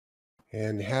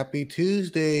And happy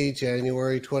Tuesday,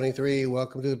 January 23.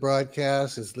 Welcome to the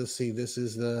broadcast. Let's see, this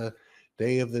is the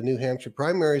day of the New Hampshire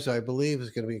primaries, I believe. It's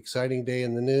going to be an exciting day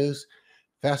in the news.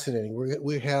 Fascinating.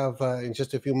 We have, in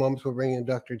just a few moments, we'll bring in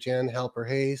Dr. Jan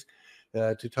Halper-Hayes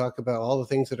to talk about all the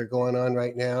things that are going on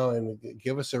right now and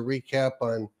give us a recap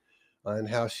on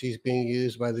how she's being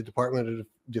used by the Department of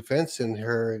Defense and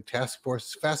her task force.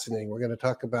 Is fascinating. We're going to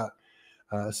talk about,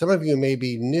 some of you may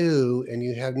be new and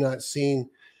you have not seen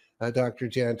Dr.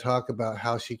 Jan talk about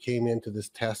how she came into this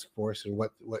task force and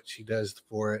what she does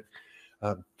for it.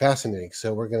 Fascinating.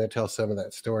 So we're going to tell some of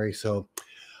that story. So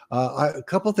a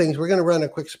couple things. We're going to run a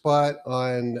quick spot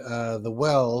on the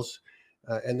wells.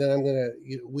 And then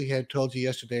we had told you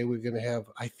yesterday we're going to have,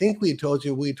 I think we told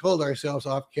ourselves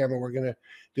off camera, we're going to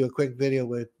do a quick video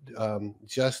with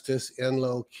Justice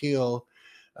Enloe Keel,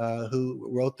 who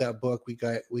wrote that book.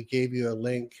 We gave you a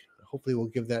link. Hopefully we'll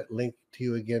give that link to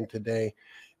you again today.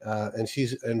 And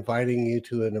she's inviting you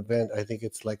to an event. I think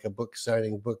it's like a book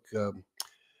signing,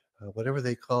 whatever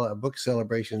they call it, a book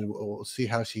celebration. We'll see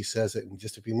how she says it in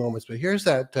just a few moments. But here's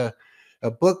that,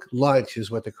 a book lunch is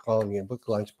what they're calling it, a book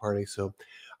lunch party. So,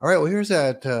 all right, well, here's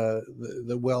that,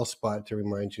 the well spot to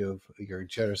remind you of your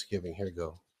generous giving. Here you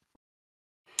go.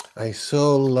 I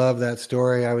so love that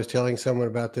story. I was telling someone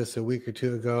about this a week or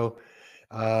two ago.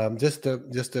 Just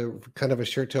a kind of a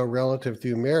short tail relative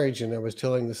through marriage, and I was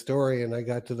telling the story, and I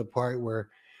got to the part where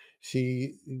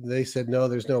they said no,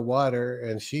 there's no water,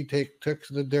 and she took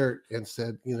the dirt and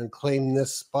said, claim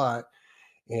this spot,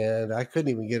 and I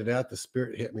couldn't even get it out. The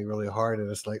Spirit hit me really hard,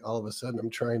 and it's like all of a sudden I'm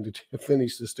trying to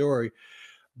finish the story.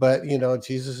 But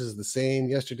Jesus is the same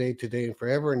yesterday, today, and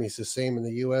forever, and he's the same in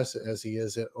the U.S. as he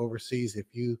is overseas. If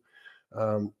you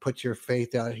put your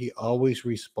faith out, he always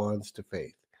responds to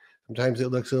faith. Sometimes it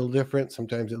looks a little different.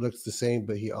 Sometimes it looks the same,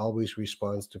 but he always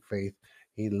responds to faith.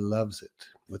 He loves it.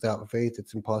 Without faith,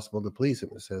 it's impossible to please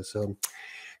him, it says. So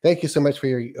thank you so much for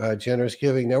your generous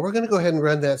giving. Now we're going to go ahead and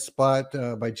run that spot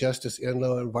by Justice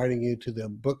Enloe, inviting you to the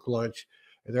book launch.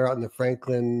 They're out in the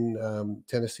Franklin,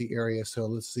 Tennessee area. So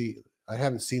let's see. I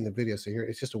haven't seen the video, so here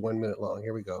it's just a 1 minute long.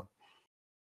 Here we go.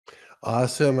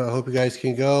 Awesome. I hope you guys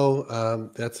can go.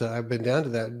 I've been down to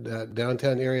that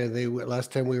downtown area.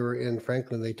 Last time we were in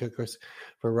Franklin, they took us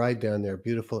for a ride down there.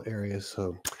 Beautiful area.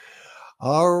 So,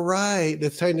 all right,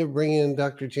 it's time to bring in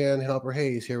Dr. Jan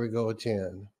Halper-Hayes. Here we go,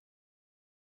 Jan.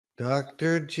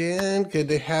 Dr. Jan, good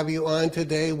to have you on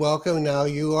today. Welcome. Now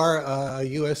you are a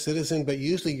U.S. citizen, but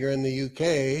usually you're in the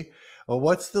U.K. Well,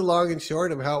 what's the long and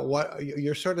short of what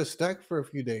you're sort of stuck for a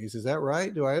few days? Is that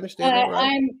right? Do I understand that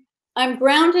right? I'm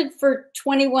grounded for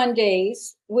 21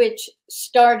 days, which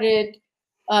started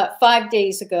 5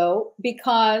 days ago,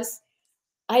 because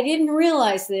I didn't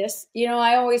realize this.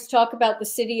 I always talk about the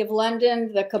City of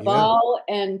London, the Cabal,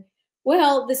 and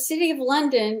the City of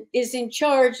London is in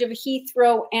charge of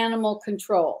Heathrow Animal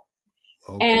Control.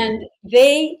 Okay. And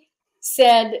they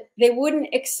said they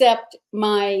wouldn't accept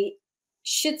my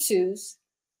Shih Tzu's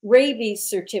rabies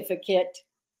certificate.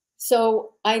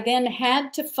 So I then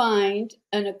had to find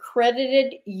an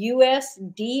accredited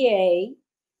USDA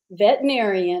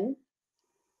veterinarian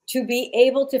to be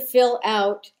able to fill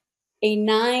out a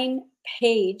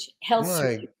 9-page health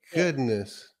certificate. My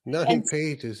goodness, 9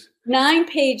 pages. 9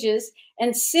 pages.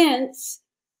 And since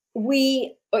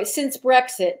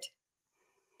Brexit,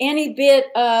 any bit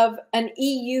of an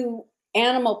EU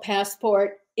animal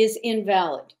passport is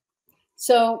invalid.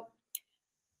 So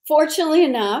fortunately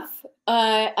enough,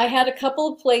 I had a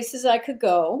couple of places I could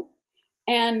go,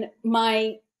 and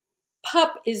my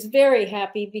pup is very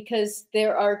happy because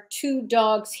there are 2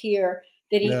 dogs here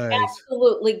that he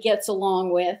absolutely gets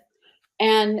along with.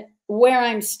 And where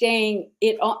I'm staying,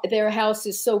 their house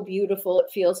is so beautiful, it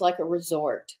feels like a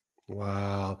resort.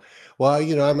 Wow. Well,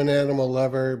 I'm an animal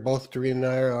lover. Both Doreen and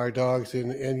I are dogs.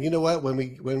 And you know what? When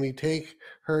we take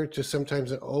her to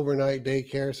sometimes an overnight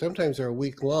daycare, sometimes they're a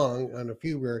week long on a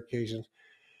few rare occasions,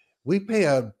 we pay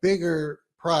a bigger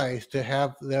price to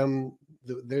have them.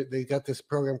 They got this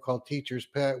program called Teacher's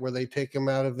Pet, where they take them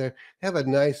out of there. They have a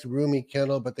nice roomy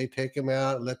kennel, but they take them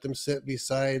out, let them sit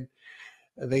beside.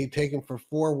 They take them for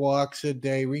 4 walks a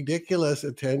day. Ridiculous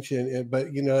attention, but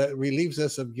it relieves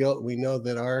us of guilt. We know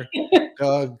that our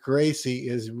dog Gracie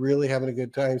is really having a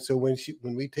good time. So when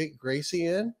we take Gracie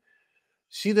in,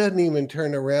 she doesn't even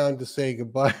turn around to say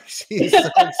goodbye. She's so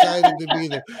excited to be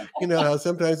there. You know how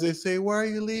sometimes they say, "Why are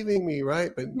you leaving me?"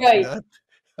 Right? But not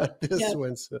this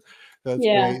one. So that's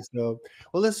great. So,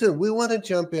 well, listen, we want to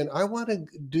jump in. I want to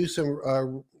do some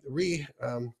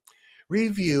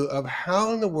review of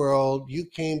how in the world you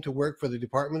came to work for the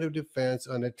Department of Defense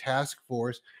on a task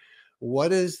force what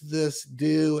does this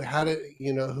do? How do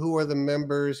you know who are the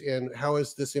members, and how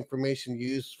is this information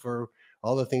used for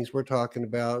all the things we're talking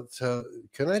about? So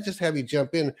can I just have you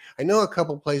jump in? I know a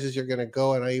couple places you're going to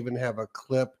go, and I even have a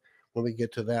clip when we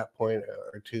get to that point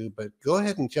or two, but go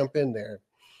ahead and jump in there.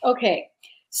 Okay.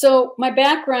 So my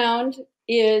background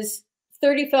is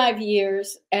 35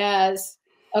 years as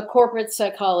a corporate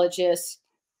psychologist.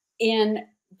 In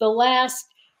the last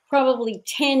probably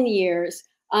 10 years,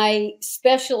 I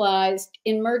specialized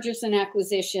in mergers and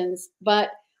acquisitions,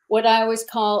 but what I always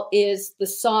call is the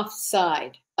soft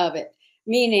side of it,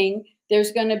 meaning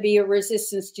there's going to be a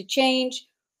resistance to change.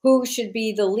 Who should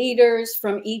be the leaders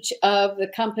from each of the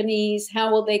companies?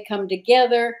 How will they come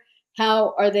together?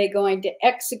 How are they going to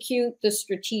execute the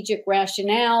strategic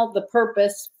rationale, the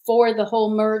purpose for the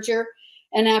whole merger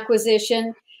and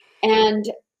acquisition?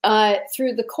 And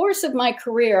through the course of my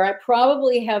career, I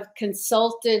probably have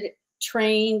consulted,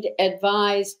 trained,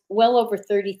 advised well over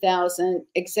 30,000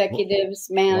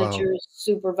 executives, managers, Wow.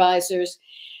 supervisors.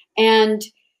 And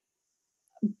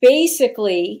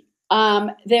basically,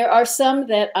 there are some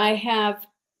that I have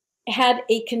had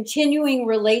a continuing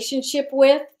relationship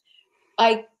with.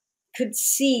 I could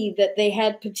see that they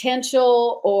had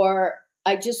potential, or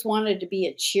I just wanted to be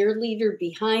a cheerleader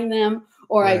behind them,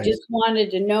 or I Right. just wanted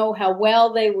to know how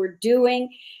well they were doing.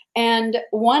 And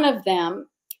one of them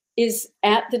is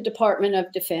at the Department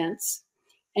of Defense,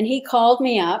 and he called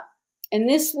me up, and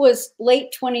this was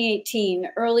late 2018,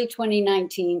 early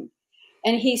 2019.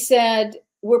 And he said,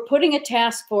 we're putting a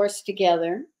task force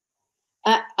together.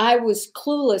 I was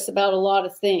clueless about a lot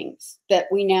of things that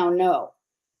we now know.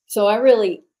 So I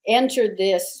really entered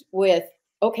this with,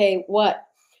 okay, what?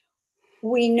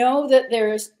 We know that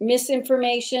there's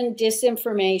misinformation,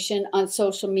 disinformation on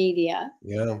social media,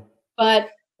 Yeah. but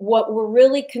what we're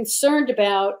really concerned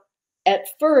about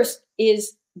at first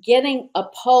is getting a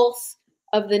pulse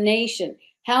of the nation.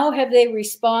 How have they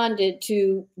responded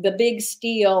to the big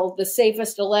steal, the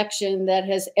safest election that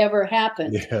has ever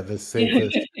happened? Yeah, the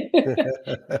safest.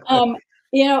 um,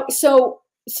 so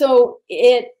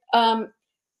it,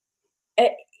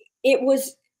 it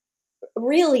was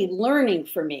really learning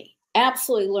for me,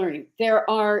 absolutely learning. There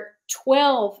are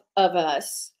 12 of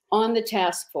us on the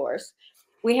task force.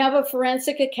 We have a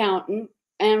forensic accountant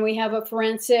and we have a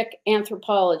forensic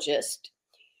anthropologist.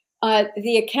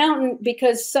 The accountant,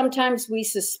 because sometimes we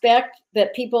suspect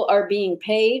that people are being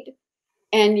paid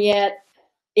and yet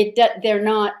they're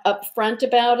not upfront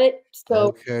about it. So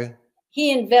Okay. he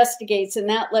investigates, and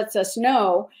that lets us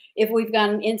know if we've got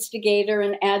an instigator,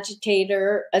 an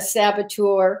agitator, a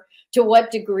saboteur, to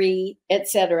what degree,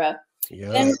 etc. Yeah.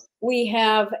 Then we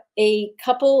have a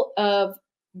couple of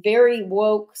very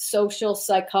woke social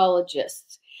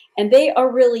psychologists, and they are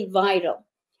really vital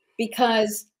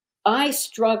because I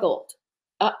struggled.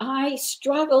 I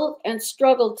struggled and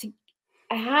struggled to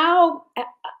how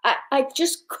I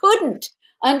just couldn't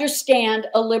understand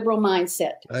a liberal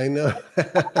mindset. I know.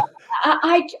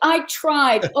 I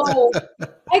tried. Oh,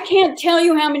 I can't tell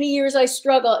you how many years I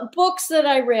struggled. Books that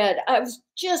I read. I was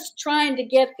just trying to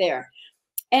get there.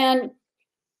 And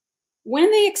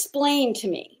when they explained to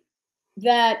me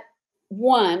that,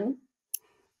 one,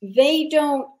 they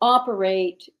don't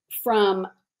operate from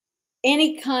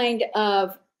any kind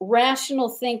of rational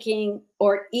thinking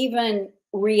or even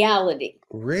reality.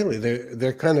 Really?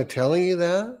 They're kind of telling you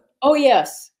that? Oh,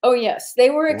 yes. Oh, yes. They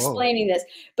were Whoa. explaining this,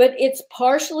 but it's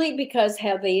partially because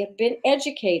how they have been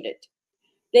educated.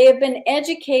 They have been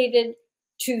educated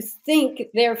to think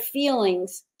their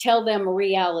feelings tell them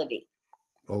reality.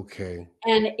 Okay.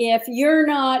 And if you're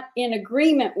not in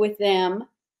agreement with them,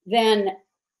 then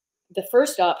the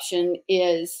first option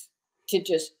is to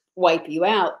just wipe you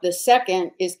out. The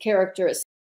second is character assassination.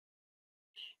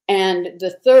 And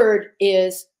the third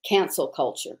is cancel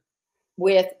culture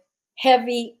with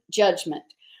heavy judgment.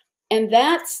 And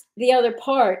that's the other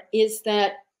part, is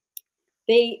that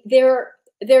there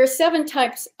are 7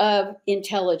 types of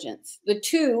intelligence. The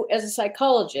 2, as a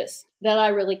psychologist, that I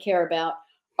really care about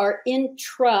are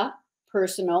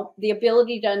intrapersonal, the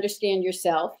ability to understand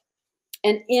yourself,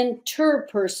 and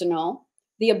interpersonal,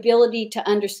 the ability to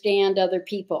understand other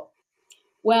people.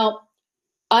 Well,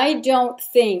 I don't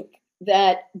think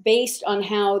that based on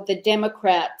how the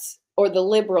Democrats or the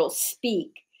liberals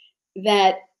speak,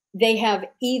 that they have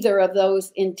either of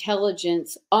those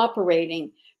intelligence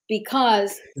operating,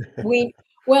 because if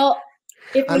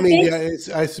I we mean, think,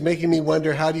 yeah, it's making me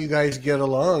wonder, how do you guys get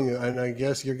along? And I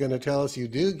guess you're going to tell us you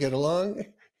do get along.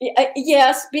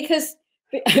 yes, because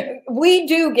we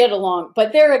do get along,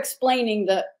 but they're explaining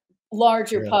the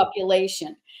larger Yeah.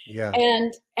 population. Yeah.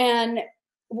 And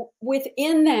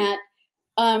within that,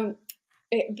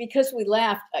 because we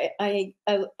laughed, I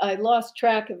lost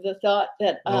track of the thought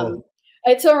that Oh,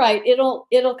 it's all right.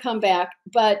 It'll come back.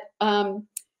 But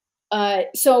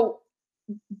so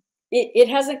it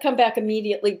hasn't come back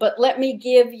immediately. But let me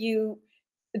give you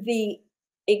the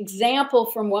example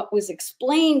from what was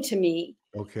explained to me,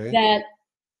 okay. that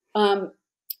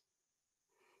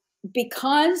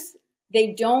because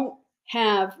they don't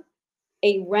have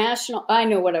a rational, I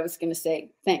know what I was going to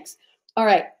say. Thanks. All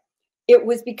right. It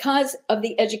was because of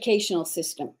the educational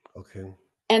system. Okay.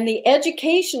 And the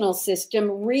educational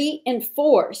system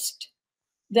reinforced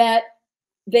that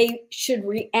they should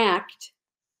react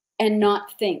and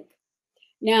not think.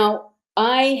 Now,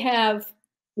 I have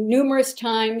numerous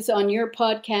times on your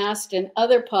podcast and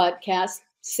other podcasts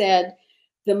said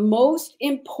the most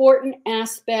important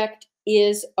aspect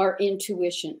is our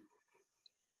intuition.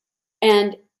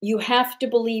 And you have to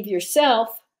believe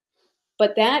yourself,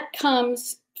 but that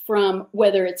comes from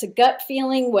whether it's a gut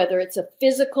feeling, whether it's a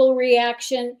physical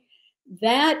reaction.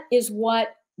 That is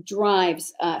what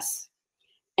drives us.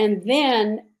 And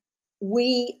then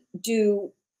we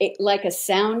do like a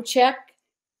sound check,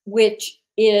 which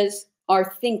is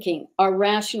our thinking, our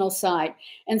rational side.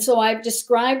 And so I've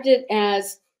described it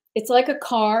as it's like a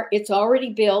car, it's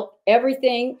already built,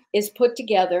 everything is put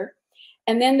together,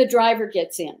 and then the driver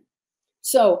gets in.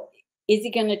 So is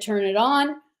he going to turn it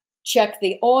on, check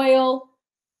the oil,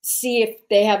 see if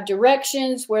they have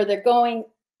directions, where they're going?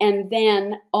 And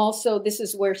then also, this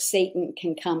is where Satan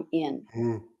can come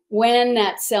in. When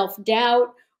that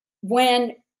self-doubt,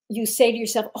 when you say to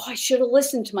yourself, oh, I should have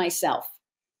listened to myself.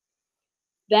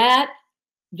 That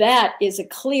is a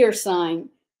clear sign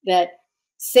that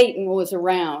Satan was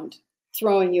around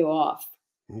throwing you off.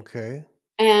 Okay.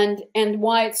 And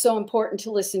why it's so important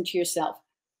to listen to yourself.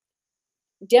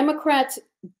 Democrats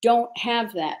don't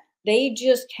have that. They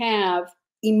just have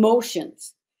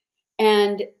emotions,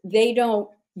 and they don't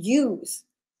use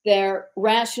their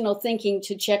rational thinking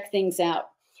to check things out.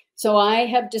 So I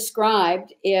have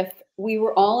described, if we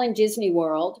were all in Disney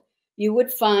World, you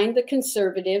would find the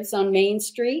conservatives on Main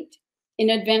Street, in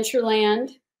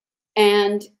Adventureland,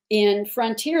 and in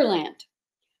Frontierland.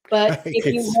 But if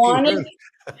you wanted,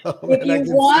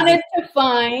 to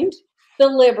find the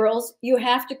liberals, you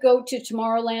have to go to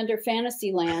Tomorrowland or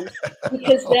Fantasyland,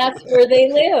 because that's where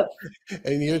they live.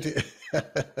 And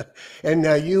and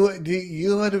now you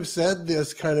would have said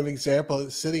this kind of example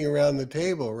sitting around the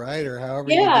table, right? Or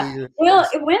however you do your. Well,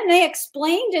 when they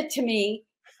explained it to me,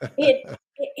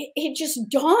 it just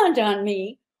dawned on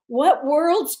me, what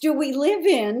worlds do we live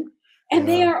in? And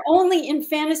they are only in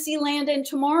Fantasyland and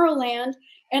Tomorrowland.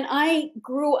 And I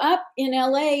grew up in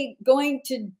LA going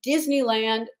to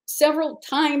Disneyland several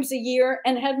times a year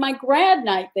and had my grad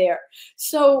night there.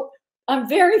 So I'm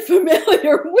very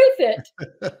familiar with it.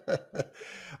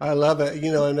 I love it.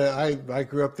 And I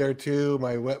grew up there too.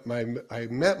 I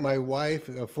met my wife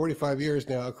 45 years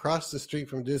now across the street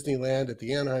from Disneyland at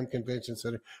the Anaheim Convention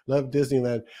Center. Love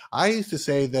Disneyland. I used to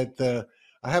say that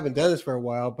I haven't done this for a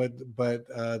while, but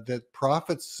that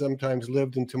prophets sometimes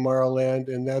lived in Tomorrowland,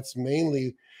 and that's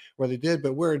mainly where they did.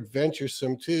 But we're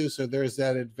adventuresome too, so there's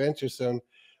that adventuresome.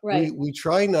 Right. We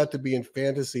try not to be in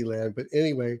Fantasyland, but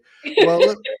anyway. Well,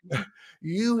 look,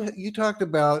 you talked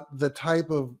about the type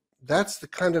of, that's the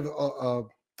kind of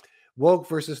woke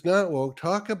versus not woke.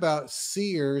 Talk about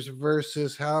seers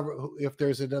versus if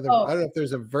there's another. I don't know if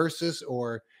there's a versus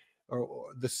or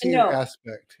the seer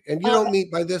aspect. And you don't mean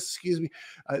by this, excuse me,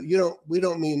 we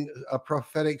don't mean a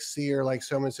prophetic seer like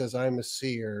someone says I'm a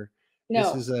seer.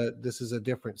 No. This is a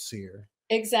different seer.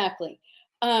 Exactly.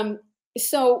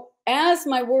 So as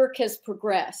my work has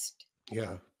progressed,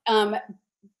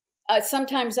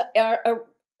 sometimes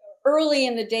early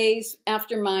in the days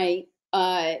after my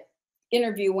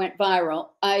interview went viral,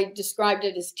 I described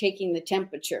it as taking the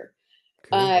temperature,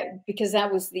 because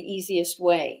that was the easiest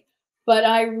way. But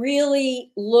I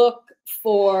really look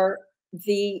for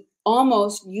the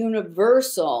almost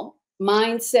universal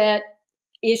mindset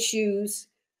issues,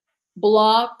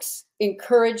 blocks,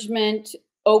 encouragement,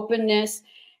 openness.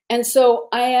 And so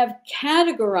I have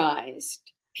categorized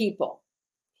people.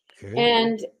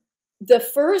 And the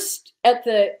first at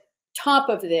the top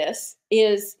of this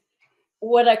is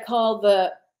what I call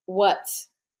the what's.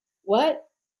 What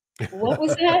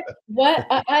was that? What?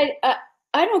 I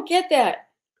don't get that.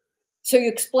 So you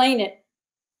explain it.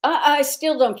 I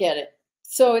still don't get it.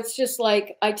 So it's just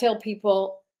like I tell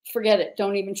people, forget it.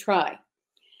 Don't even try.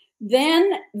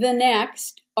 Then the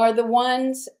next are the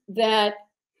ones that,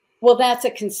 well, that's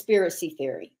a conspiracy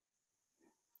theory.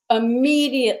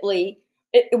 Immediately,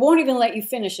 it won't even let you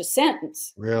finish a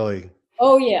sentence. Really?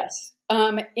 Oh, yes.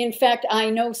 In fact, I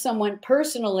know someone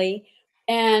personally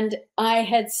And I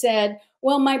had said,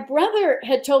 well, my brother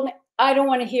had told me, I don't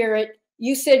want to hear it.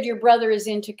 You said your brother is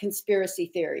into conspiracy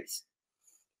theories.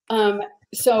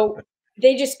 So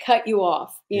they just cut you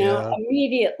off, Yeah.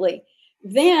 immediately.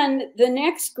 Then the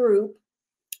next group,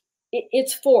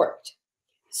 it's forked.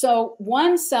 So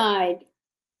one side,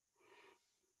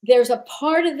 there's a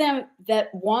part of them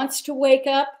that wants to wake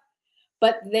up,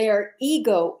 but their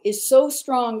ego is so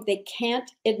strong they can't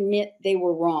admit they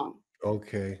were wrong.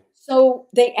 Okay. So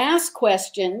they ask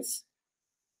questions,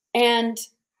 and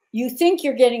you think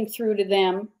you're getting through to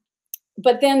them,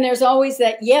 but then there's always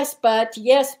that yes, but,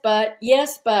 yes, but,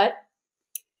 yes, but.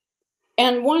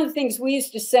 And one of the things we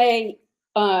used to say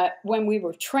when we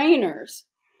were trainers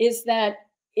is that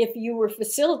if you were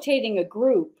facilitating a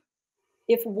group,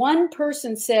 if one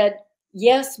person said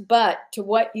yes, but to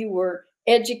what you were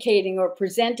educating or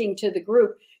presenting to the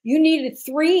group, you needed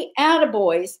 3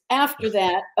 attaboys after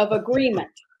that of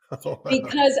agreement. Oh, wow.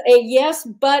 Because a yes,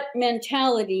 but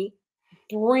mentality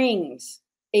brings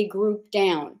a group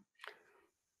down.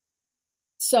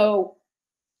 So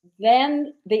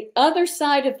then the other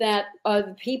side of that are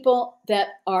the people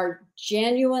that are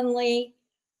genuinely,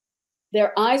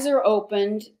 their eyes are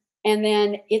opened, and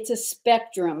then it's a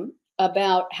spectrum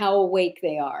about how awake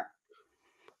they are.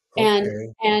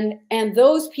 Okay. And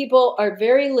those people are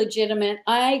very legitimate.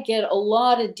 I get a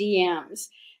lot of DMs,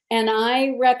 and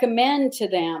I recommend to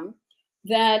them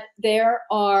that there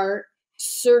are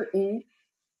certain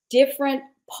different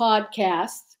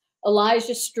podcasts,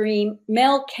 Elijah Stream,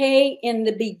 Mel K in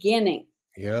the beginning,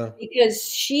 Yeah. because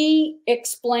she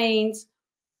explains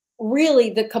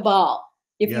really the Cabal.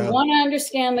 If you Yeah. want to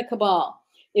understand the Cabal,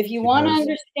 if you She want to does.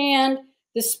 understand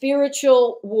the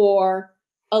spiritual war,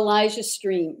 Elijah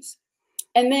Streams.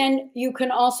 And then you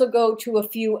can also go to a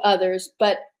few others,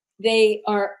 but they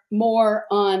are more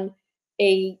on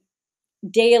a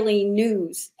daily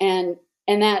news, and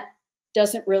that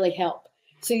doesn't really help.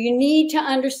 So you need to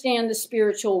understand the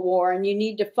spiritual war, and you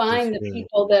need to find Yes, the you do.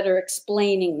 people that are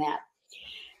explaining that.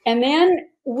 And then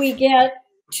we get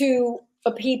to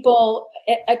a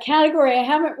category I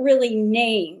haven't really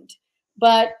named,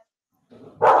 but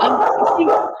I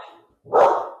think,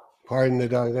 Pardon the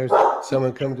dog. There's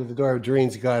someone come to the door.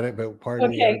 Doreen's got it, but pardon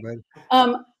me, okay, everybody.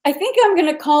 I think I'm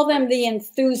going to call them the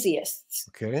enthusiasts.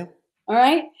 Okay. All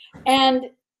right. And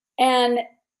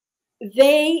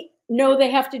they know they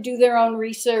have to do their own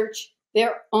research.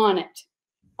 They're on it.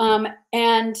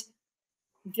 And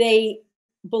they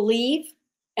believe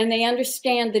and they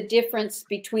understand the difference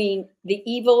between the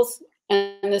evils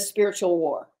and the spiritual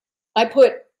war. I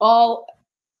put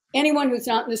anyone who's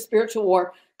not in the spiritual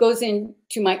war goes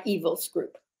into my evils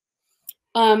group.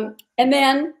 And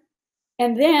then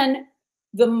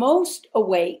the most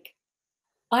awake,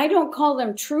 I don't call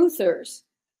them truthers.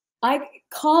 I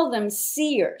call them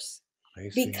seers,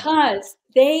 because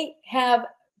they have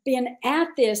been at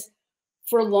this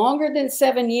for longer than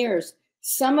 7 years,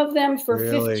 some of them for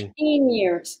Really? 15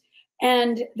 years.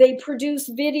 And they produce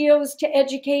videos to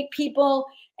educate people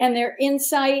and their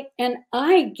insight. And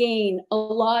I gain a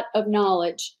lot of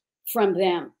knowledge from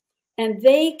them. And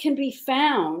they can be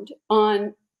found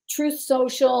on Truth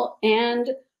Social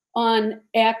and on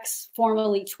X,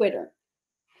 formerly Twitter.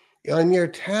 On your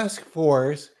task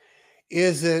force,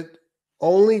 is it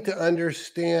only to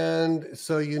understand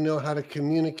so you know how to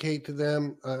communicate to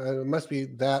them? It must be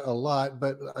that a lot,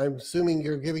 but I'm assuming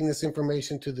you're giving this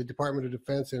information to the Department of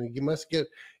Defense, and you must get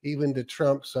even to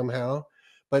Trump somehow.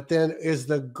 But then is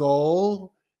the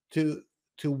goal to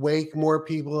wake more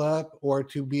people up, or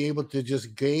to be able to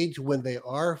just gauge when they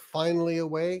are finally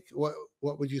awake? What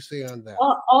would you say on that?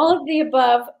 All of the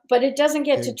above, but it doesn't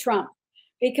get to Okay. Trump,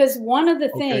 because one of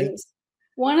the Okay.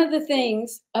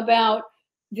 things about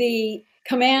the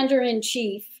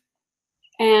commander-in-chief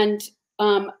and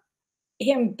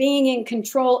him being in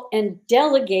control and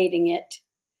delegating it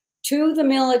to the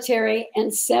military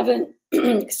and 7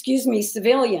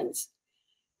 civilians,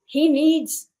 he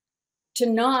needs to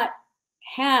not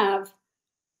have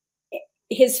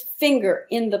his finger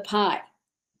in the pie.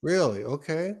 Really?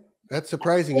 Okay. That's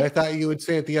surprising. I thought you would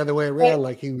say it the other way But, around,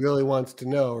 like he really wants to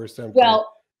know or something.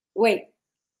 well, wait,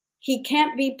 he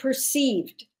can't be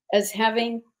perceived as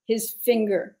having his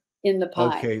finger in the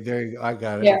pie. Okay, there you go. I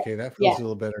got it. Yeah, Okay, that yeah, feels a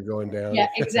little better going down. yeah,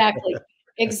 exactly,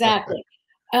 exactly.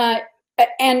 And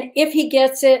if he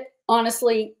gets it,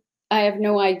 honestly, I have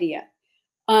no idea.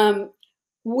 How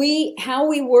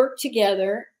we work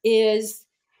together is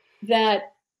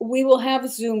that we will have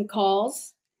Zoom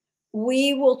calls.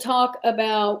 We will talk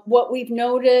about what we've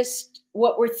noticed,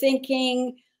 what we're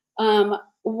thinking,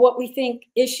 what we think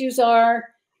issues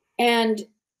are. And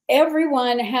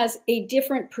everyone has a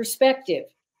different perspective.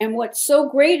 And what's so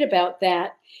great about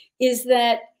that is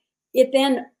that it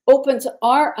then opens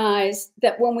our eyes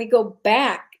that when we go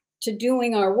back to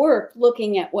doing our work,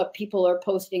 looking at what people are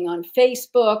posting on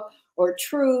Facebook or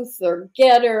Truth or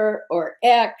Getter or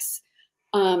X,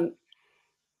 even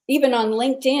on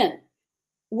LinkedIn,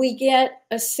 we get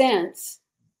a sense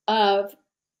of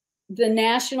the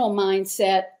national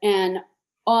mindset, and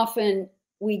often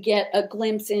we get a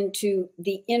glimpse into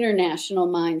the international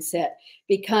mindset,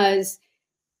 because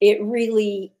it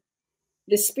really,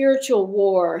 the spiritual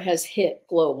war has hit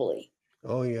globally.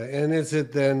 Oh, yeah. And is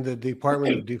it then the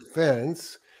Department of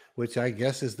Defense, which I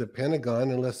guess is the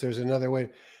Pentagon, unless there's another way,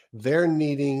 they're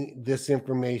needing this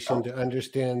information to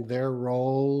understand their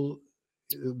role?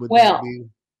 Would that Well, be?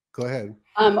 Go ahead.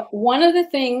 one of the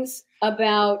things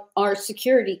about our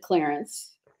security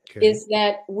clearance Okay. is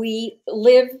that we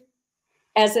live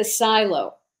as a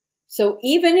silo. So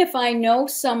even if I know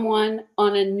someone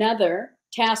on another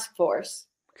task force,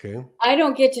 Okay. I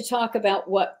don't get to talk about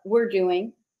what we're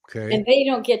doing, Okay. and they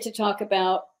don't get to talk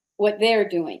about what they're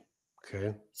doing.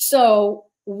 Okay. So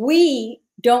we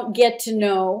don't get to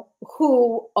know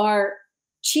who our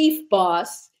chief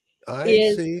boss I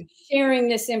is see. sharing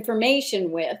this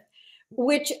information with,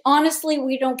 which honestly,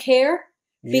 we don't care,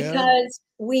 Yeah. because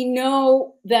we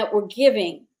know that we're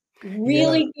giving Yeah.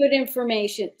 really good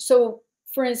information. So,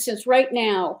 for instance, right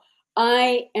now,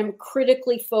 I am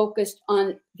critically focused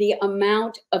on the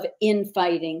amount of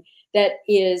infighting that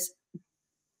is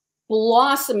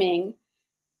blossoming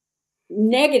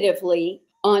negatively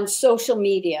on social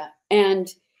media.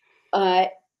 And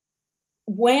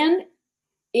when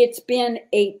it's been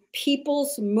a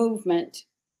people's movement,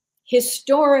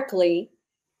 historically,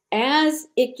 as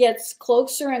it gets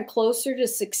closer and closer to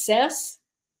success,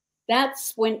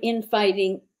 that's when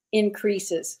infighting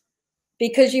increases,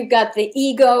 because you've got the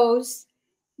egos.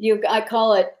 I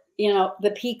call it,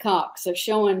 the peacocks are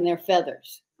showing their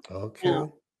feathers. Okay.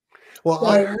 Well,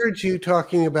 I heard you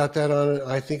talking about that on,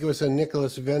 I think it was a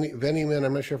Nicholas Venneman.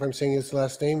 I'm not sure if I'm saying his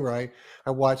last name right.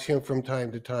 I watch him from time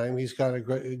to time. He's got a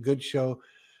good show.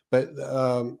 But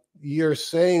you're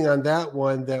saying on that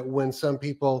one that when some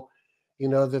people,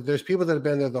 that there's people that have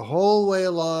been there the whole way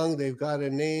along, they've got a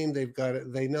name,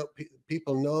 they know,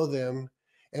 people know them.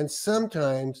 And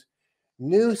sometimes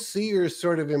new seers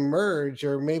sort of emerge,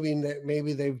 or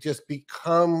maybe they've just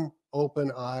become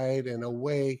open-eyed and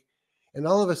awake, and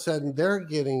all of a sudden they're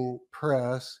getting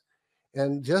press.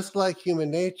 And just like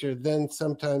human nature, then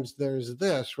sometimes there's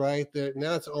this, right? There,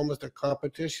 now it's almost a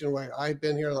competition where I've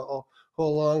been here the whole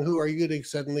long. Who are you to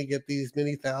suddenly get these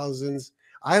many thousands?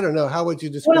 I don't know. How would you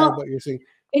describe what you're seeing?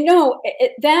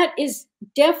 That is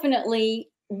definitely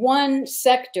one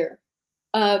sector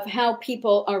of how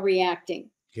people are reacting.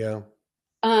 Yeah.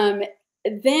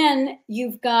 Then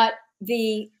you've got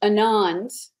the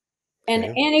Anons, and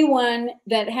anyone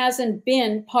that hasn't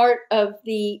been part of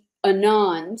the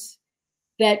Anons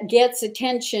that gets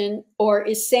attention or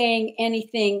is saying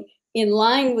anything in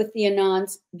line with the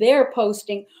Anons, they're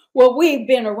posting, well, we've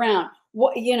been around,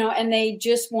 and they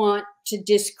just want to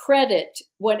discredit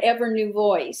whatever new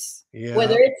voice,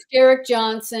 whether it's Derek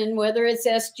Johnson, whether it's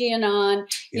SG Anon,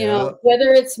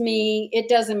 whether it's me, it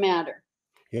doesn't matter.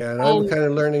 Yeah, and I'm kind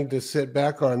of learning to sit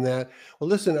back on that. Well,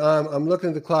 listen, I'm looking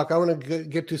at the clock. I want to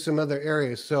get to some other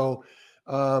areas. So,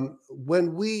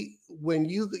 when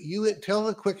you tell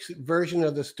a quick version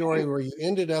of the story where you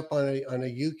ended up on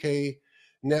a UK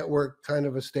network kind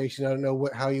of a station. I don't know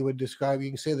how you would describe. You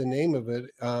can say the name of it.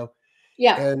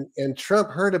 And Trump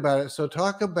heard about it. So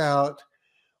talk about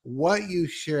what you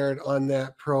shared on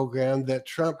that program that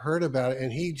Trump heard about it,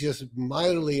 and he just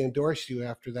mightily endorsed you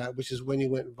after that, which is when you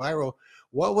went viral.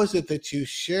 What was it that you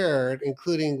shared,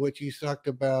 including what you talked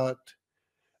about?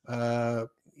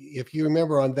 If you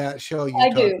remember on that show,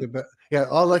 you talked about. Yeah,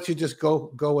 I'll let you just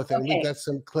go with it. And we've got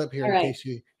some clip here in case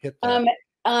you hit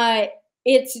that.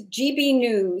 It's GB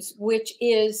News, which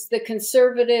is the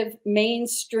conservative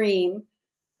mainstream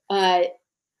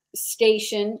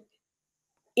station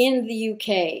in the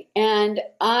UK. And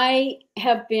I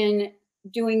have been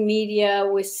doing media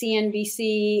with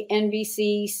CNBC,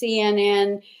 NBC,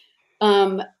 CNN,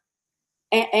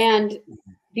 and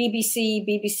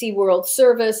BBC World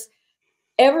Service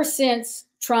ever since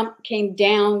Trump came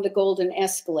down the golden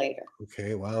escalator.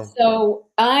 Okay, wow. So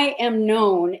I am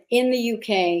known in the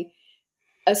UK,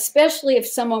 especially if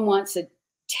someone wants to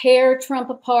tear Trump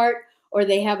apart or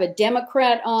they have a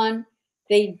Democrat on,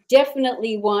 they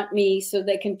definitely want me so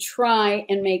they can try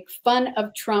and make fun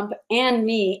of Trump and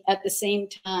me at the same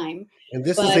time. And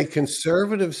this is a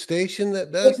conservative station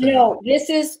that does that? No, this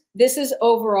is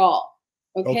overall.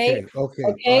 Okay. Okay.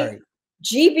 All Okay. right.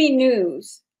 GB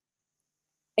News.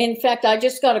 In fact, I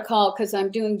just got a call because I'm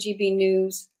doing GB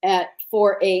News at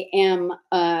 4 a.m.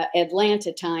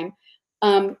 Atlanta time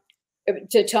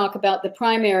to talk about the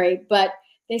primary. But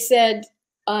they said,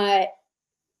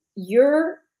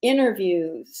 your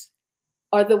interviews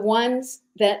are the ones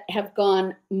that have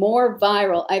gone more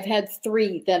viral. I've had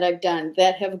 3 that I've done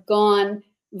that have gone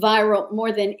viral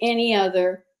more than any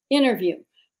other interview.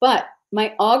 But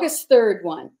my August 3rd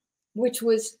one, which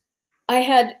was, I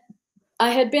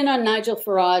had been on Nigel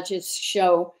Farage's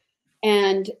show,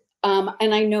 and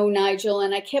I know Nigel,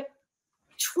 and I kept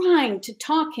trying to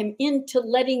talk him into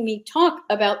letting me talk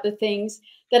about the things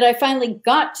that I finally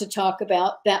got to talk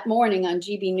about that morning on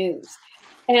GB News.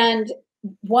 And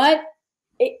what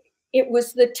it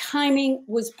was, the timing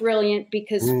was brilliant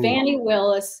because Fannie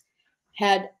Willis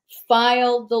had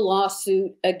filed the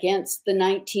lawsuit against the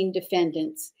 19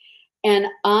 defendants. And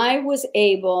I was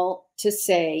able to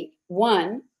say,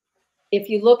 one, if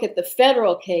you look at the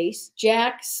federal case,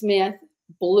 Jack Smith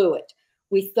blew it.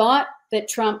 We thought that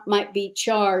Trump might be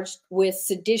charged with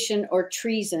sedition or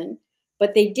treason,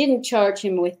 but they didn't charge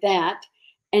him with that.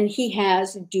 And he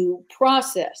has due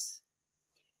process.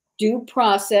 Due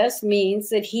process means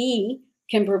that he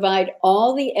can provide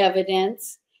all the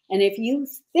evidence. And if you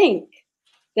think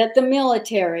that the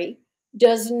military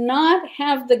does not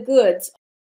have the goods,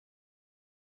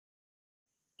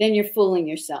 then you're fooling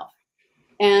yourself.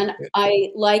 And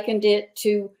I likened it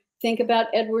to, think about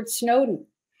Edward Snowden.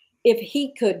 If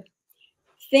he could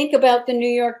think about the New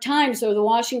York Times or the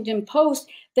Washington Post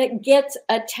that gets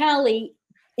a tally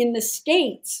in the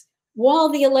states while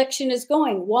the election is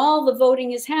going, while the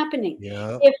voting is happening.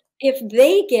 Yeah. If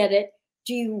they get it,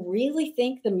 do you really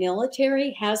think the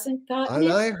military hasn't gotten And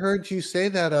it? I heard you say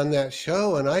that on that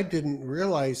show, and I didn't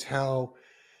realize how.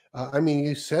 I mean,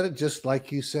 you said it just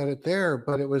like you said it there,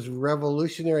 but it was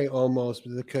revolutionary almost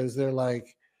because they're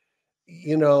like,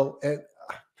 and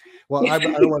well, I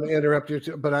don't want to interrupt you,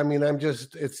 but I mean,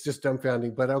 it's just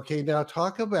dumbfounding. But okay, now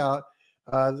talk about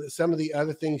some of the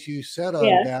other things you said on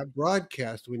Yes. that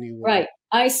broadcast when you won. Right.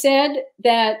 I said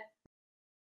that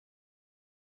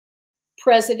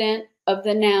president of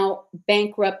the now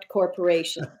bankrupt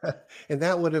corporation. And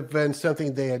that would have been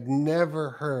something they had never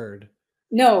heard.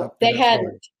 No, they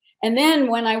hadn't. And then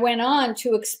when I went on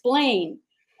to explain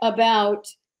about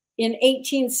in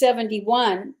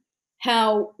 1871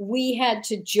 how we had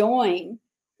to join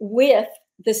with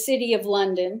the City of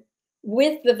London,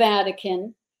 with the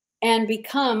Vatican, and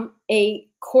become a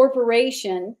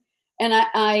corporation. And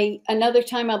I another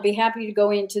time I'll be happy to go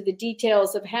into the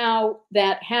details of how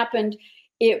that happened.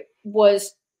 It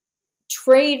was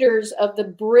traders of the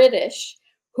British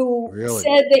who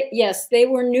said that, yes, they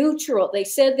were neutral. They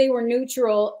said they were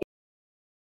neutral,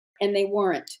 and they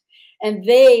weren't. And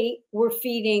they were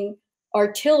feeding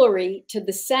artillery to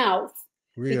the South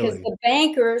because the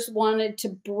bankers wanted to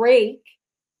break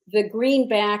the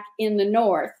greenback in the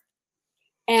North.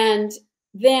 And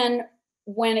then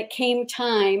when it came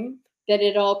time that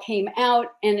it all came out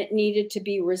and it needed to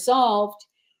be resolved,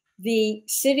 the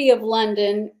City of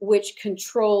London, which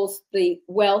controls the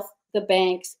wealth, the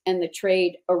banks, and the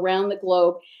trade around the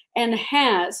globe, and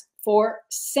has for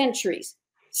centuries,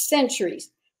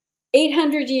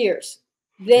 800 years.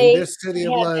 And this City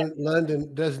of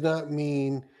London does not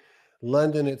mean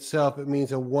London itself. It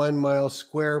means a 1 mile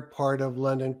square part of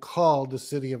London called the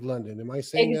City of London. Am I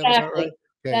saying that about right?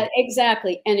 Okay.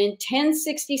 Exactly. And in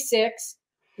 1066,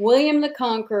 William the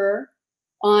Conqueror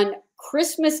on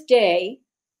Christmas Day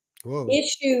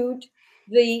issued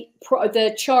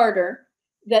the charter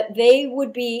that they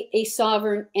would be a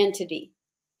sovereign entity.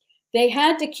 They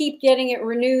had to keep getting it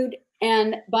renewed,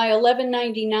 and by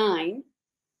 1199,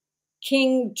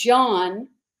 King John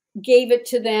gave it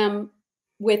to them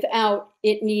without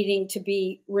it needing to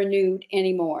be renewed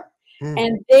anymore.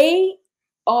 And they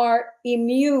are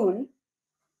immune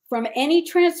from any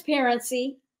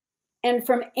transparency and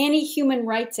from any Human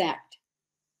Rights Act.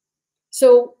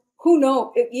 So who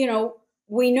knows,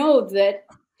 we know that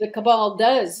the cabal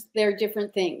does their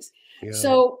different things. Yeah.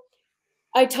 So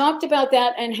I talked about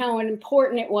that and how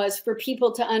important it was for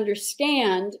people to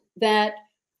understand that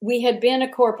we had been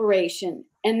a corporation.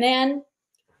 And then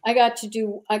I got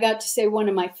to say one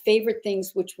of my favorite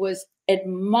things, which was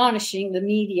admonishing the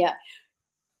media.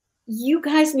 You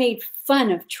guys made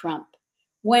fun of Trump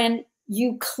when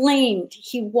you claimed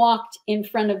he walked in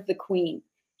front of the Queen.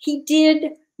 He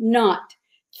did not.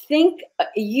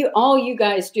 All you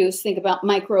guys do is think about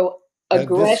Now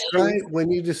aggression.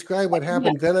 when you describe what Yeah.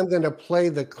 happened, then I'm going to play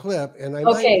the clip, and I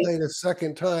might Okay. play it a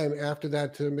second time after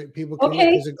that to make people can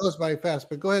Okay. because it goes by fast.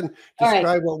 But go ahead and All right.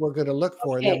 describe what we're going to look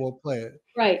for, and then Okay. we'll play it.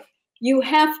 Right. You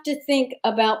have to think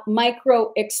about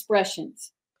micro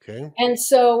expressions. Okay. And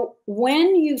so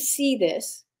when you see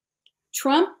this,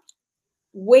 Trump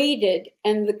waited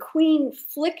and the Queen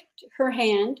flicked her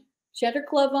hand. She had her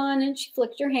glove on and she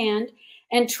flicked her hand.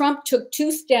 And Trump took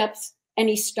 2 steps and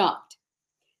he stopped.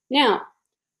 Now,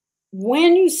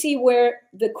 when you see where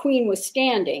the Queen was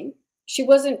standing, she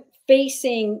wasn't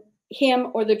facing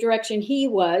him or the direction he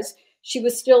was. She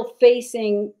was still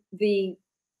facing the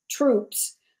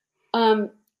troops.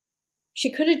 She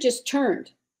could have just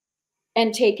turned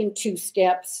and taken 2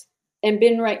 steps and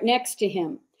been right next to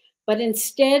him. But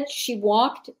instead, she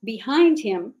walked behind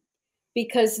him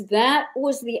because that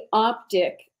was the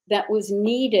optic that was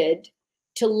needed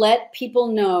to let people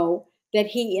know that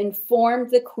he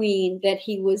informed the Queen that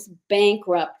he was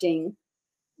bankrupting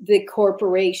the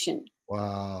corporation.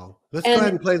 Wow. Let's go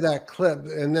ahead and play that clip,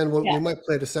 and then we might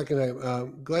play it a second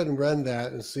time. Go ahead and run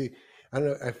that and see. I don't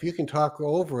know if you can talk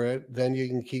over it, then you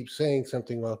can keep saying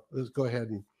something. Well, let's go ahead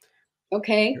and.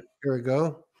 Okay. Here we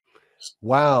go.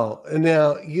 Wow. And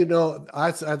now, you know,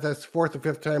 that's the 4th or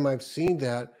 5th time I've seen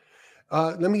that.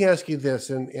 Let me ask you this,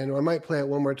 and I might play it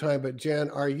one more time, but Jan,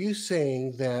 are you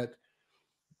saying that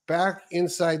back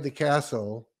inside the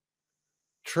castle,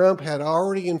 Trump had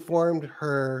already informed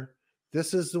her,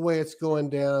 this is the way it's going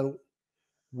down.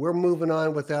 We're moving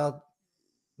on without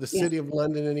the city of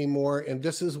London anymore, and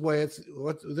this is what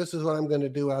I'm going to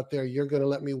do out there. You're going to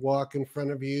let me walk in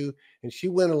front of you, and she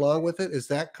went along with it. Is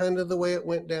that kind of the way it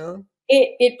went down?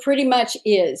 It pretty much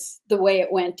is the way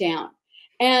it went down,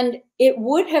 and it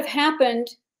would have happened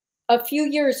a few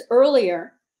years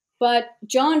earlier, but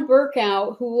John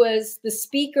Bercow, who was the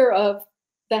Speaker of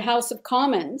the House of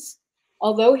Commons,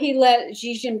 although he let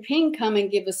Xi Jinping come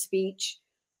and give a speech,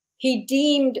 he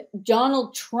deemed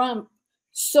Donald Trump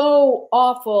so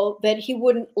awful that he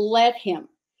wouldn't let him.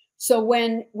 So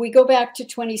when we go back to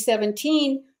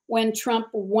 2017, when Trump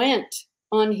went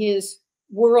on his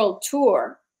world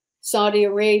tour, Saudi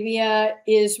Arabia,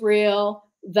 Israel,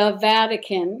 the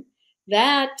Vatican,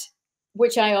 that,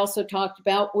 which I also talked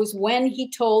about, was when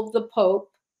he told the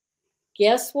Pope,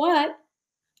 guess what?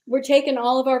 We're taking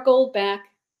all of our gold back.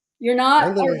 You're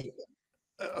not.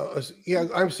 Yeah,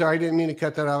 I'm sorry. I didn't mean to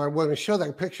cut that out. I want to show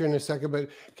that picture in a second, but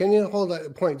can you hold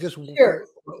that point? Just sure.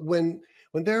 When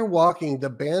they're walking, the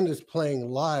band is playing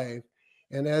live,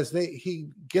 and as he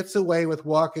gets away with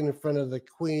walking in front of the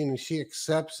Queen and she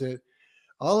accepts it,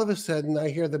 all of a sudden I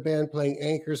hear the band playing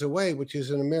Anchors Away, which is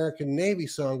an American Navy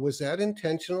song. Was that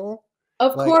intentional?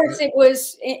 Of course it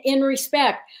was in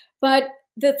respect. But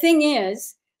the thing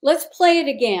is, let's play it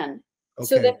again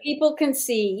so that people can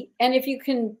see. And if you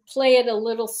can play it a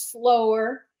little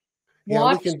slower,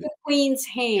 watch the Queen's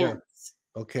hands.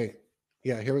 Yeah. Okay.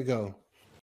 Yeah, here we go.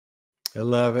 I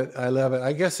love it. I love it.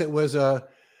 I guess it was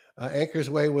Anchors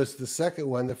Way was the second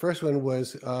one. The first one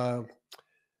was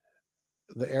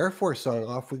the Air Force song,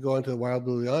 Off We Go Into the Wild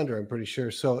Blue Yonder, I'm pretty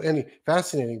sure. So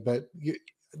fascinating, but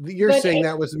you're saying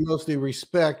that was mostly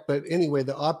respect, but anyway,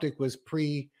 the optic was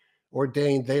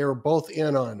preordained. They are both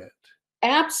in on it.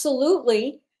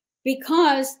 Absolutely,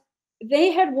 because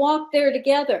they had walked there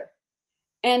together.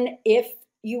 And if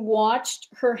you watched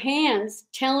her hands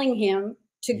telling him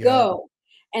to go,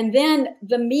 and then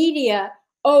the media,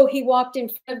 oh, he walked in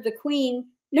front of the Queen.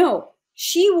 No,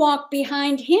 she walked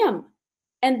behind him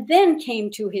and then came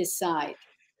to his side.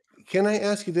 Can I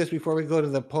ask you this before we go to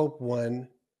the Pope one?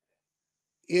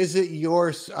 Is it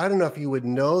yours? I don't know if you would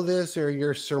know this or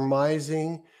you're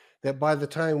surmising that by the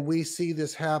time we see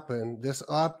this happen, this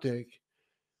optic,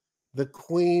 the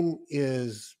Queen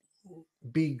is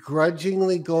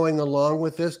begrudgingly going along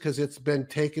with this because it's been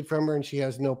taken from her and she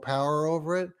has no power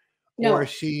over it? No. Or is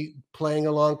she playing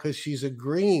along because she's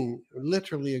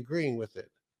literally agreeing with it?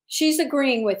 She's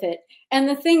agreeing with it. And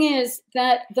the thing is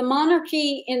that the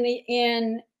monarchy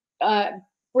in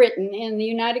Britain, in the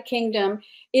United Kingdom,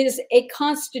 is a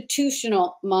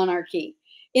constitutional monarchy.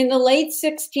 In the late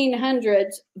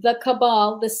 1600s, the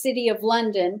Cabal, the City of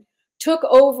London, took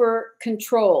over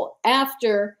control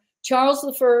after Charles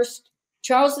I,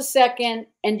 Charles II,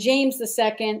 and James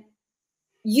II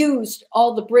used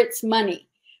all the Brits' money.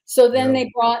 So then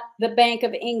they brought the Bank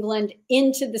of England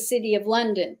into the City of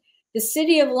London. The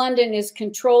City of London is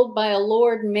controlled by a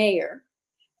Lord Mayor.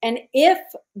 And if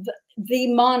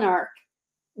the monarch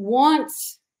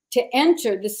wants to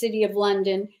enter the City of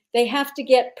London, they have to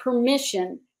get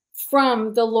permission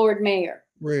from the Lord Mayor.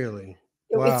 Really?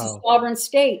 Wow. It's a sovereign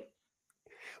state.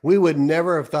 We would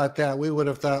never have thought that. We would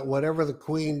have thought whatever the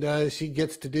queen does, she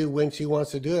gets to do when she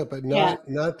wants to do it, but Yeah,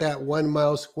 not that 1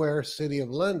 mile square city of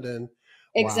London.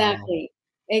 Wow. exactly.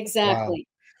 Wow. Exactly.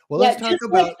 Well, Yeah, let's talk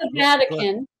about go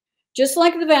ahead. Just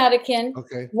like the Vatican,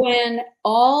 Okay. when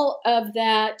all of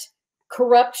that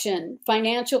corruption,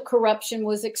 financial corruption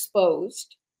was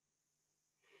exposed,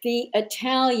 the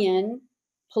Italian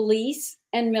police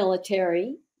and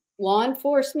military, law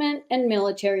enforcement and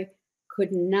military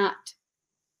could not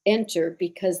enter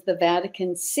because the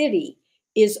Vatican City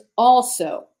is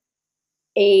also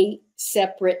a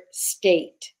separate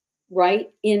state, right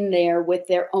in there with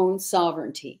their own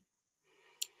sovereignty.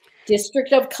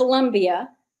 District of Columbia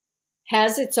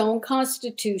has its own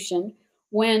constitution.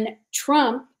 When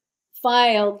Trump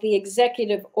filed the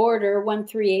executive order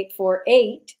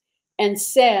 13848 and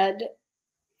said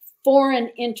foreign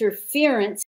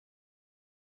interference,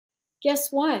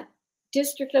 guess what?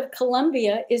 District of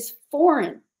Columbia is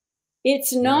foreign.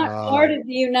 It's not part Wow. of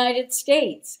the United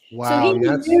States. So Wow. he And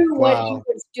that's knew what he wow.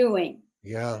 was doing.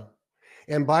 Yeah.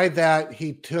 And by that,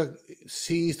 he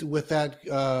seized with that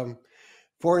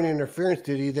foreign interference.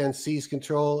 Did he then seize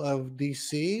control of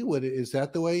DC? Is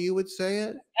that the way you would say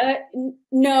it?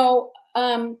 No,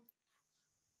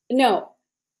 no.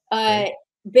 Okay.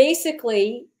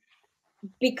 Basically,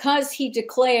 because he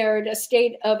declared a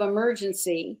state of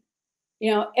emergency,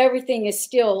 everything is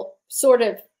still sort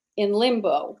of in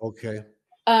limbo. Okay.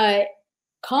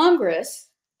 Congress,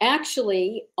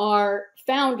 actually, our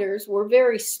founders were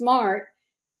very smart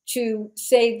to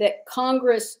say that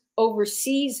Congress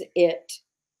oversees it,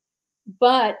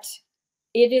 but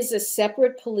it is a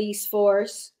separate police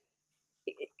force.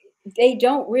 They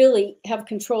don't really have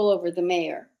control over the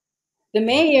mayor. The Okay.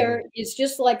 mayor is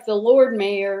just like the Lord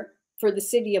Mayor for the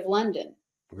City of London.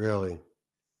 Really?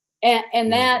 And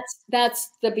Yeah. that's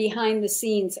the behind the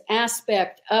scenes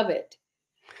aspect of it.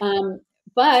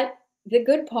 But the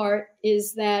good part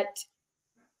is that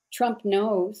Trump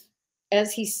knows,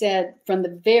 as he said from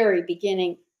the very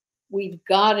beginning, we've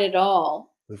got it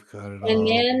all. We've got it And all.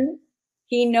 then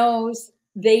he knows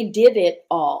they did it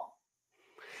all.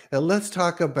 Now let's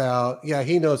talk about, yeah,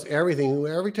 he knows everything.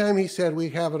 Every time he said we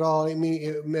have it all, I mean,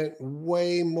 it meant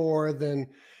way more than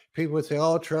people would say,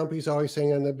 oh, Trump, he's always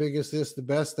saying I'm the biggest this, the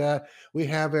best that. We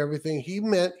have everything. He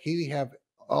meant he have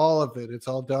all of it. It's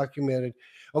all documented.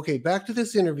 Okay, back to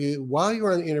this interview. While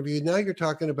you're on the interview, now you're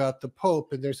talking about the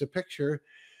Pope, and there's a picture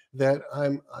that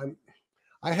I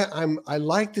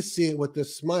like to see it with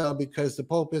this smile because the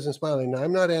Pope isn't smiling. Now,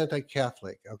 I'm not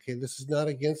anti-Catholic. Okay, this is not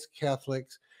against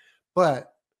Catholics,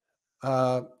 but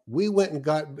we went and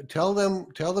tell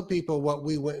the people what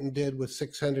we went and did with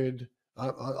 600.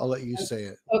 I'll let you say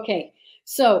it. Okay,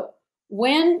 so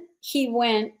when he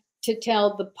went to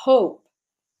tell the Pope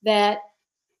that,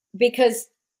 because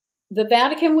the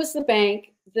Vatican was the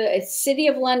bank, the City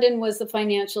of London was the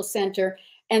financial center,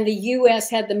 and the US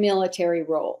had the military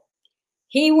role.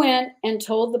 He went and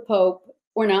told the Pope,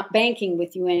 we're not banking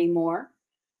with you anymore.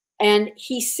 And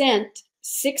he sent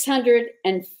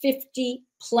 650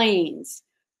 planes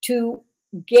to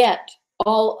get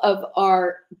all of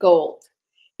our gold.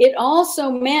 It also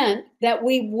meant that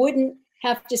we wouldn't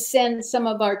have to send some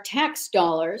of our tax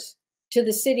dollars to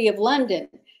the City of London,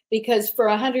 because for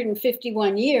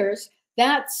 151 years,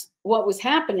 that's what was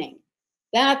happening.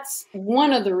 That's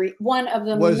one of the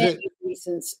many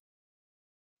reasons.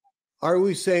 Are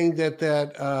we saying that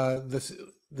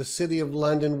the City of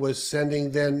London was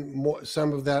sending then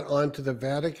some of that on to the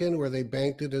Vatican, where they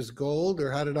banked it as gold,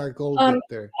 or how did our gold get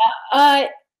there?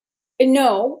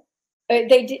 No,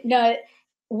 they did not.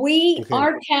 Okay.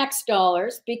 Our tax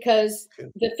dollars, because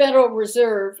the Federal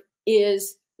Reserve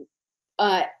is,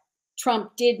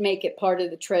 Trump did make it part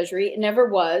of the Treasury. It never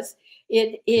was.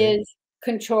 It is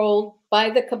controlled by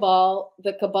the Cabal.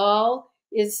 The Cabal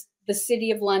is the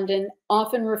City of London,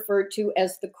 often referred to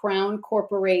as the Crown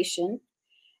Corporation.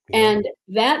 And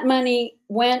that money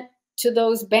went to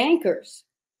those bankers.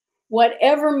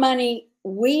 Whatever money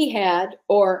we had,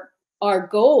 or our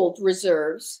gold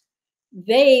reserves,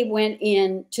 they went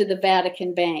into the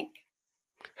Vatican Bank.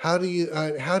 How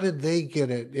did they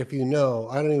get it? If you know,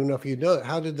 I don't even know if you know.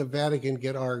 How did the Vatican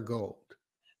get our gold?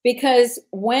 Because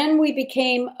when we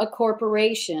became a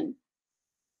corporation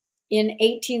in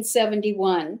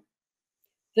 1871,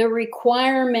 the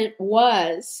requirement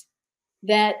was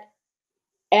that,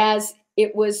 as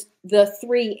it was the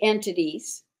three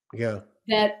entities,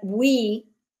 that we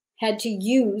had to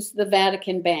use the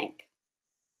Vatican Bank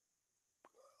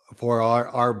for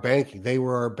our banking. They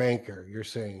were our banker, you're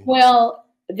saying? Well,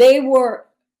 they were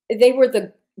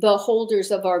the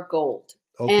holders of our gold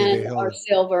and our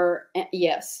silver.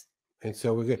 Yes. And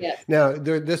so we're good. Yes. Now,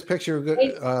 this picture,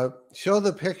 It- show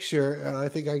the picture. I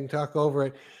think I can talk over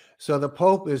it. So the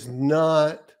Pope is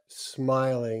not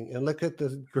smiling. And look at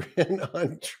the grin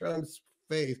on Trump's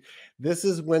face. This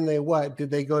is when they what? Did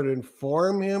they go to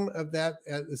inform him of that?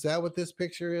 Is that what this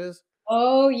picture is?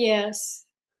 oh, yes.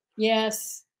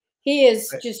 Yes. He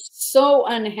is just so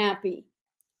unhappy.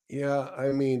 Yeah,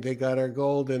 I mean, they got our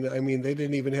gold, and I mean, they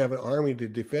didn't even have an army to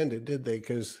defend it, did they?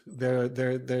 Because they're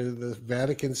the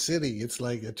Vatican City. It's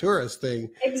like a tourist thing.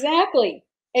 Exactly.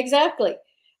 Exactly.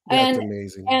 That's And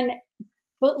amazing. and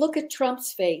but look at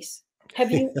Trump's face. Have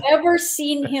you ever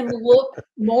seen him look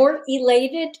more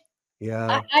elated?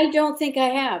 Yeah, I don't think I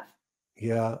have.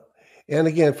 yeah. And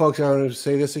again, folks, I want to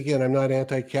say this again. I'm not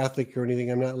anti-Catholic or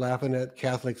anything. I'm not laughing at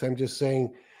Catholics. I'm just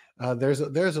saying there's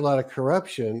a lot of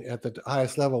corruption at the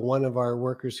highest level. One of our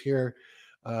workers here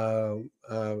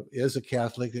is a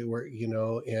Catholic that we're,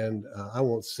 and I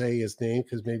won't say his name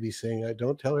because maybe he's saying I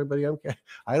don't tell everybody I'm Catholic.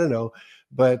 I don't know,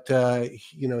 but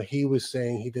he was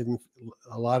saying he didn't.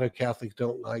 A lot of Catholics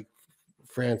don't like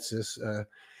Francis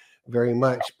very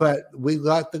much, but we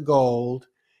got the gold.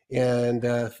 And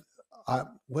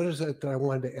what is it that I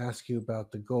wanted to ask you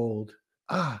about the gold?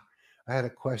 I had a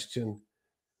question.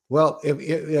 Well,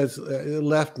 it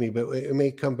left me, but it may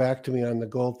come back to me on the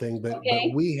gold thing. But Okay.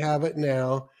 we have it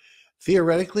now.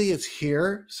 Theoretically, it's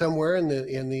here somewhere in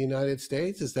the United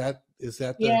States. Is that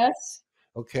the Yes.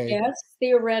 okay? Yes.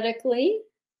 Theoretically.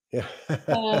 Yeah.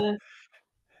 Uh,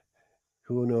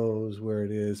 Who knows where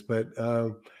it is? But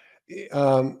um,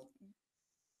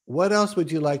 what else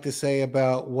would you like to say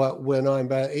about what went on?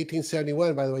 About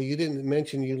 1871, by the way, you didn't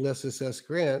mention Ulysses S.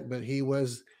 Grant, but he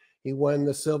won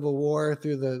the Civil War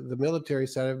through the military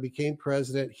side of it, became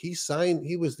president. He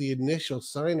was the initial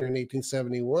signer in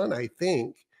 1871, I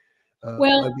think.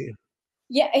 well, Might be,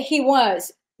 yeah, he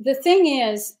was. The thing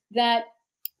is that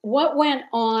what went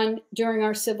on during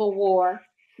our Civil War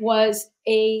was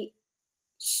a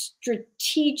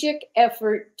strategic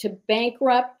effort to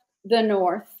bankrupt the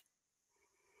North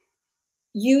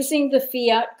using the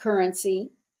fiat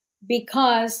currency,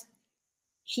 because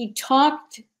he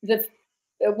talked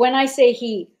when I say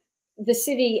he, the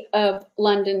City of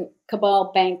London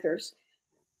Cabal bankers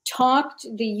talked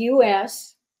the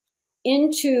US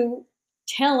into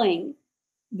telling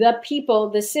the people,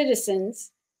 the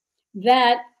citizens,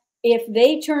 that if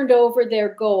they turned over their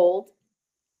gold,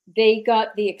 they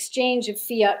got the exchange of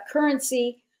fiat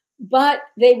currency, but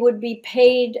they would be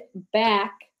paid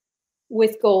back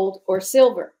with gold or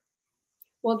silver.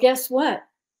 Well, guess what?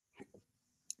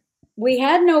 We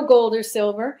had no gold or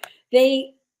silver.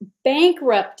 They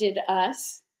bankrupted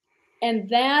us, and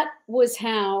that was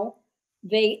how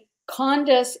they conned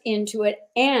us into it.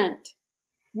 And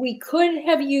we could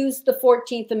have used the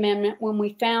 14th Amendment when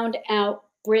we found out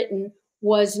Britain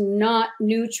was not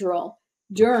neutral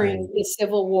during okay. the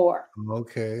Civil War.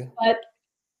 Okay. But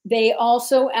they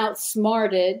also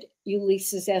outsmarted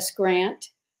Ulysses S. Grant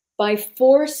by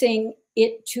forcing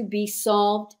it to be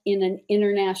solved in an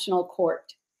international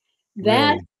court.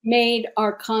 That Really? made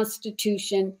our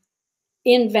Constitution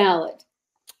invalid.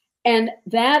 And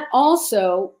that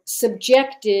also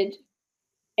subjected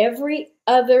every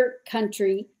other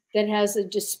country that has a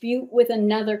dispute with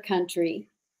another country,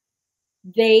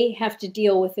 they have to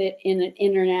deal with it in an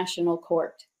international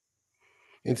court.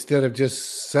 Instead of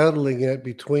just settling it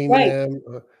between Right, them.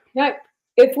 right.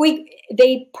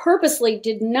 They purposely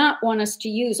did not want us to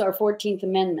use our 14th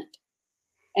Amendment.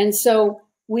 And so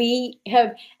we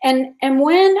have, and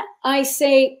when I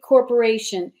say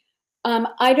corporation,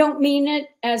 I don't mean it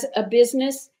as a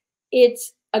business.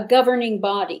 It's a governing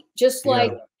body, just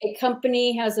like Yeah. a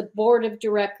company has a board of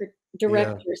directors.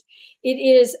 Yeah. It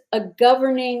is a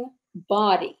governing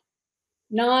body,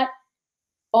 not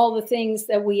all the things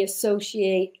that we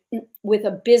associate with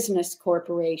a business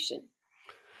corporation.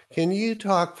 Can you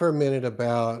talk for a minute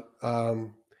about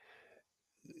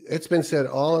it's been said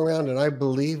all around, and I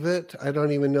believe it. I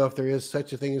don't even know if there is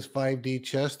such a thing as 5D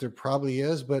chess. There probably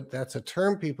is, but that's a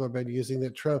term people have been using.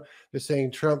 They're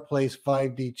saying Trump plays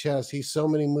 5D chess. He's so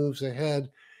many moves ahead.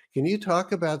 Can you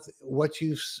talk about what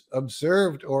you've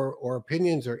observed or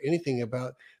opinions or anything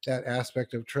about that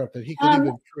aspect of Trump, that he could Um,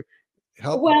 even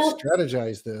help well,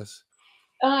 strategize this?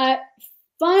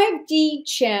 5D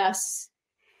chess,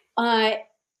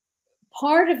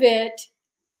 part of it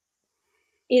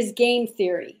is game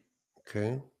theory.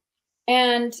 Okay.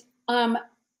 And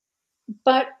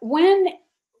but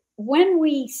when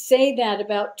we say that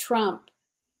about Trump,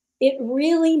 it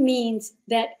really means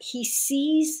that he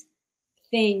sees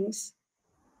things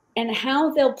and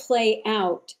how they'll play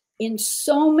out in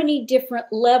so many different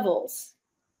levels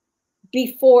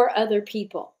before other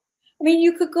people. I mean,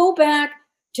 you could go back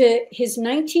to his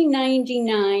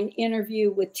 1999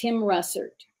 interview with Tim Russert,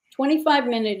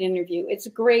 25-minute interview. It's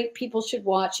great. People should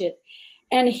watch it.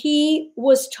 And he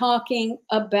was talking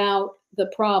about the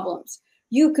problems.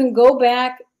 You can go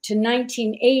back to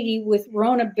 1980 with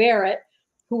Rona Barrett,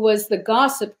 who was the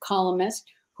gossip columnist,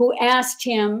 who asked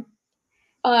him,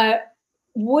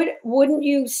 wouldn't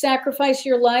you sacrifice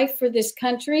your life for this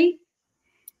country?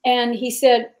 And he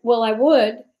said, well, I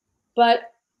would,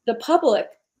 but the public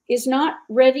is not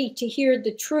ready to hear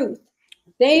the truth.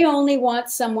 They only want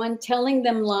someone telling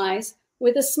them lies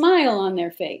with a smile on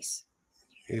their face.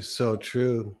 It's so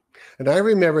true. And I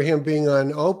remember him being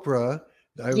on Oprah.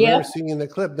 I remember seeing the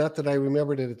clip, not that I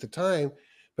remembered it at the time,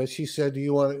 but she said, do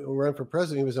you want to run for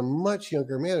president? He was a much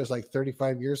younger man. It was like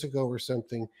 35 years ago or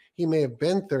something. He may have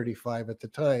been 35 at the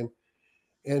time.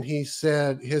 And he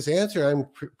said, his answer, I'm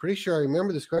pretty sure I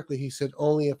remember this correctly. He said,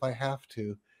 only if I have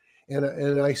to.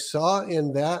 And I saw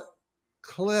in that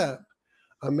clip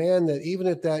a man that even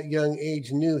at that young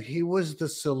age knew he was the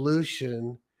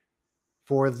solution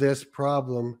for this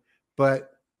problem, but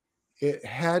it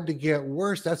had to get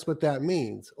worse. That's what that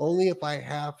means. Only if I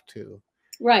have to.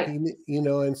 Right.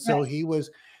 And so he was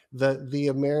the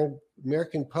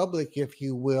American public, if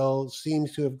you will,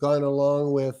 seems to have gone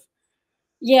along with.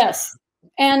 Yes.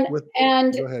 And go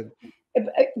ahead.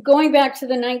 Going back to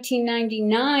the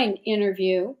 1999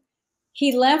 interview,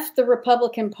 he left the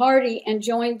Republican Party and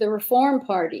joined the Reform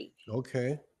Party.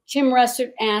 Okay. Tim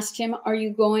Russert asked him, are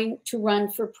you going to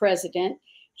run for president?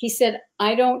 He said,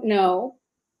 I don't know,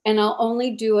 and I'll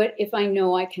only do it if I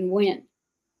know I can win.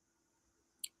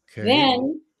 Okay.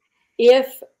 Then,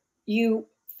 if you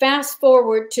fast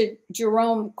forward to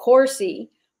Jerome Corsi,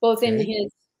 both in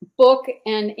his book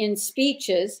and in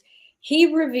speeches,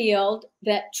 he revealed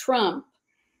that Trump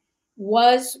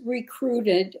was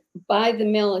recruited by the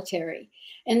military.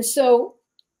 And so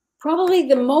probably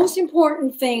the most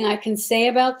important thing I can say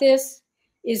about this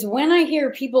is when I hear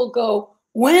people go,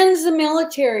 when's the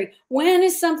military? When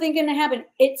is something going to happen?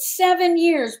 It's 7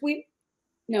 years.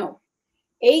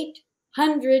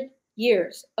 800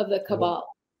 years of the Cabal.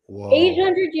 Whoa.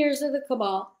 800 years of the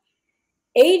Cabal.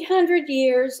 800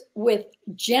 years with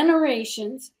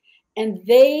generations, and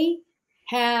they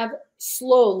have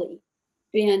slowly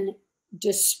been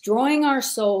destroying our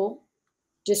soul,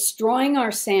 destroying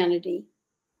our sanity,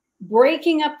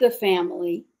 breaking up the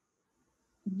family,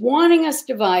 wanting us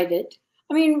divided.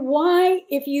 I mean, why,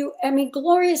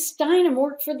 Gloria Steinem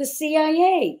worked for the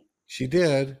CIA. She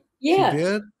did. Yes. She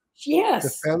did?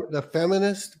 Yes. The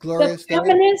feminist Gloria Steinem? The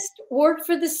feminist worked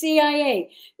for the CIA.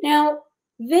 Now,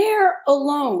 there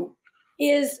alone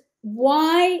is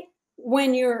why,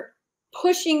 when you're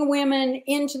pushing women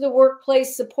into the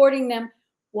workplace, supporting them,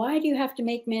 why do you have to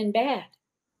make men bad?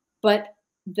 But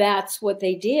that's what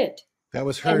they did. That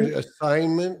was her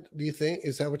assignment, do you think?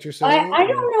 Is that what you're saying? I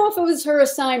don't know if it was her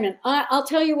assignment. I'll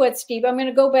tell you what, Steve, I'm going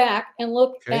to go back and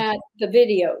look at the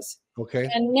videos. Okay.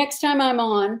 And next time I'm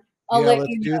on, I'll let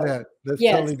you know. Let's do that. Let's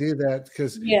totally do that,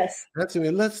 because that's me.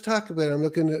 Let's talk about it. I'm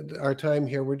looking at our time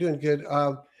here. We're doing good.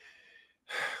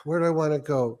 Where do I want to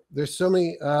go? There's so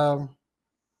many.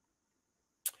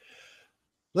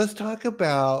 Let's talk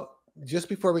about, just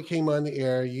before we came on the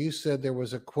air, you said there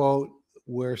was a quote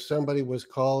where somebody was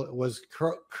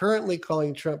currently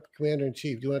calling Trump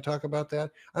commander-in-chief. Do you want to talk about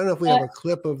that? I don't know if we have a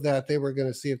clip of that. They were going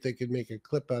to see if they could make a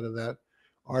clip out of that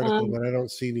article, but I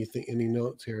don't see any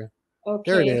notes here.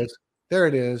 Okay. There it is. There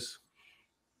it is.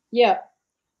 Yeah.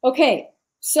 Okay.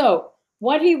 So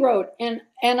what he wrote, and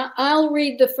I'll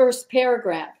read the first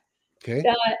paragraph. Okay.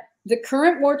 The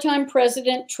current wartime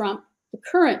President Trump,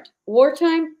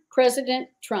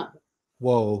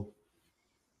 Whoa.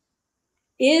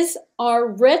 is our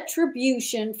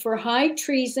retribution for high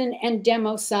treason and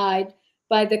democide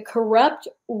by the corrupt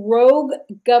rogue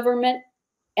government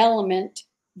element,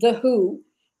 the WHO.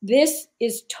 This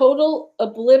is total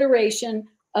obliteration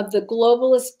of the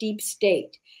globalist deep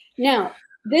state. Now,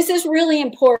 this is really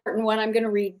important, what I'm going to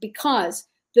read, because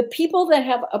the people that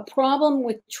have a problem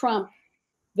with Trump,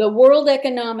 the World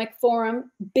Economic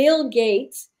Forum, Bill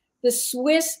Gates, the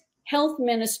Swiss health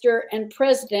minister and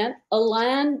president,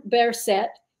 Alain Berset,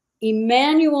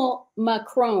 Emmanuel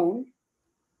Macron,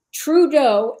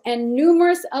 Trudeau, and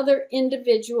numerous other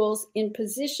individuals in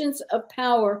positions of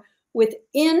power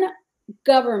within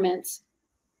governments,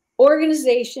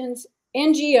 organizations,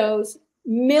 NGOs,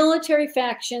 military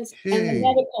factions, and the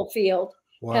medical field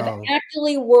have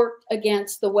actually worked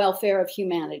against the welfare of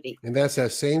humanity. And that's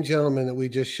that same gentleman that we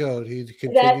just showed. He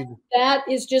continued. That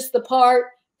is just the part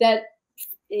that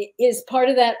is part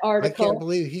of that I can't article.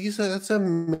 believe that's a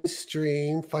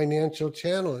mainstream financial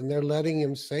channel, and they're letting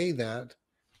him say that.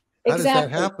 How does that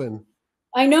Exactly. happen?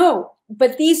 I know,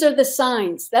 but these are the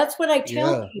signs. That's what I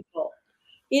tell Yeah. people,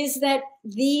 is that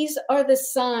these are the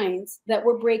signs that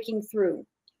we're breaking through.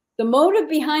 The motive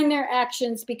behind their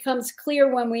actions becomes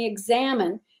clear when we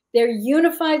examine their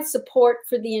unified support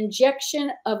for the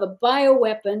injection of a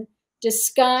bioweapon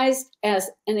disguised as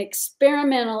an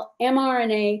experimental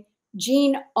mRNA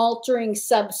gene-altering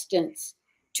substance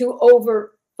to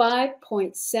over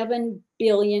 5.7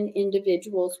 billion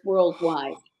individuals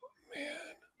worldwide.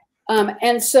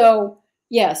 And so,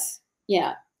 yes,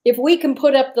 yeah. If we can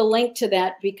put up the link to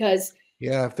that, because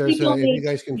Yeah, if people if you need,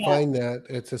 guys can yeah. find that,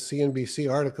 it's a CNBC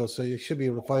article, so you should be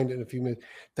able to find it in a few minutes.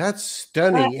 That's Uh,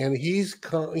 stunning,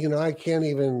 and I can't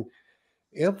even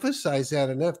emphasize that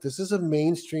enough. This is a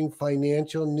mainstream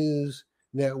financial news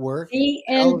network,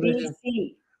 television.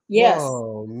 CNBC. Yes.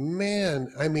 Whoa,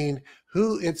 man! I mean,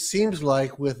 who it seems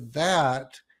like with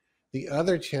that, the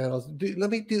other channels. Let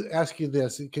me ask you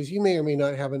this, because you may or may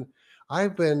not have an.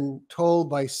 I've been told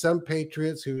by some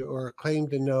patriots who are claim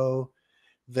to know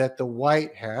that the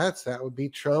white hats, that would be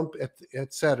Trump,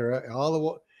 et cetera,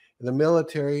 all the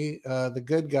military, the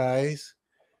good guys,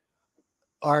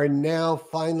 are now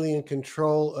finally in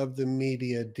control of the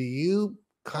media. Do you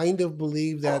kind of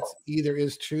believe that's either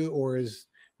is true, or is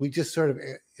we just sort of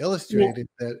No. illustrated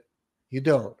that you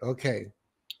don't? Okay.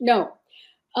 No.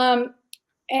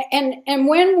 And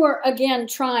when we're again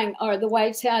trying, are the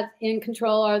white hats in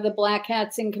control? Are the black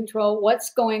hats in control?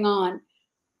 What's going on?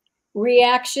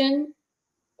 Reaction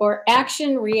or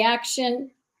action,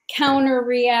 reaction, counter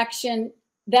reaction.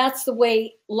 That's the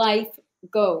way life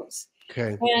goes.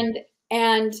 Okay.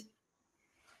 And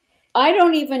I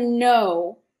don't even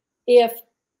know if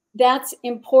that's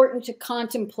important to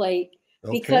contemplate,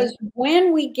 because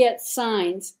when we get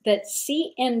signs that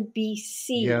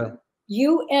CNBC,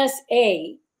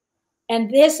 USA, and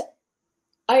this,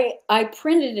 I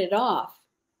printed it off.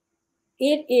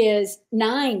 It is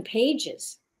 9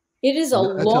 pages. It is a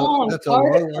long That's a long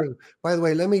article. article. By the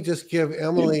way, let me just give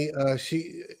Emily.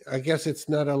 I guess it's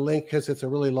not a link because it's a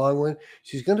really long one.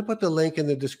 She's going to put the link in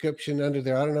the description under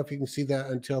there. I don't know if you can see that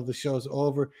until the show's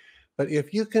over, but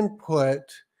if you can put,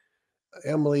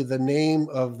 Emily, the name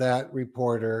of that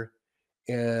reporter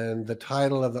and the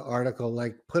title of the article,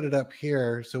 like put it up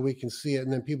here so we can see it,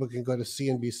 and then people can go to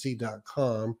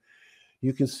cnbc.com.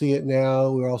 You can see it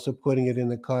now. We're also putting it in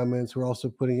the comments. We're also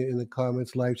putting it in the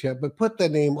comments live chat. But put the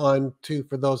name on too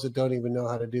for those that don't even know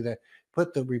how to do that.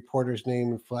 Put the reporter's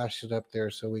name and flash it up there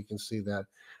so we can see that.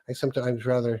 I sometimes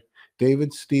rather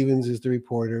David Stevens is the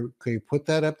reporter. Okay, put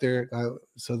that up there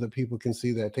so that people can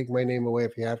see that. Take my name away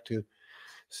if you have to.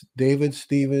 David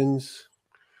Stevens.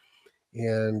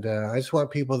 And I just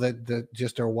want people that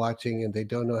just are watching and they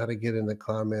don't know how to get in the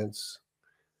comments.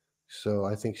 So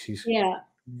I think she's. Yeah.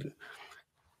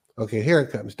 Okay, here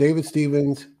it comes. David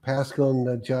Stevens, Pascal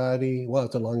Najadi. Well,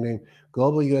 it's a long name.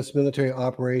 Global U.S. Military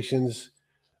Operations.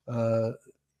 Uh,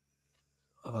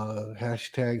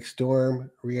 hashtag Storm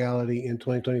Reality in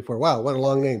 2024. Wow, what a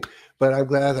long name! But I'm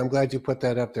glad you put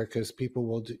that up there, because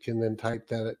people can then type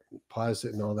that, pause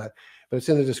it, and all that. But it's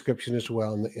in the description as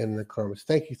well in the comments.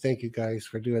 Thank you guys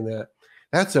for doing that.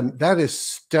 That is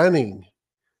stunning.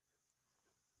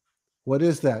 What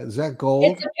is that? Is that gold?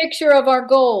 It's a picture of our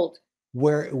gold.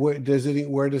 Where does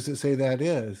it say that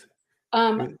is?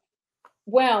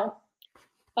 Well,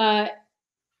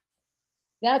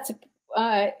 that's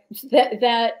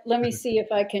that. Let me see if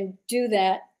I can do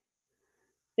that.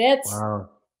 Wow.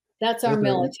 That's our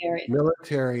military.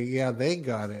 Military, yeah, they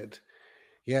got it.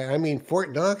 Yeah, I mean,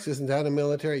 Fort Knox, isn't that a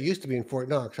military? It used to be in Fort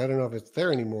Knox. I don't know if it's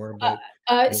there anymore, but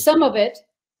some of it.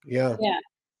 Yeah.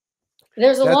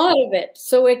 There's a lot of it,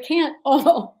 so it can't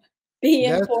all be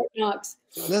in Fort Knox.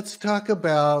 Let's talk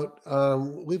about,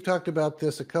 we've talked about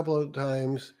this a couple of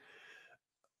times.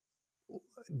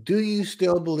 Do you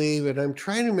still believe, and I'm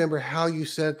trying to remember how you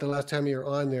said it the last time you were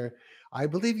on there. I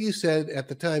believe you said at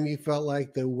the time you felt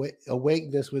like the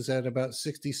awakeness was at about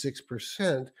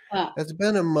 66%. That's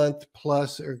been a month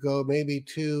plus or go, maybe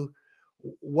 2.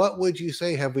 What would you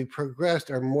say? Have we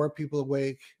progressed? Are more people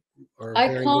awake? Or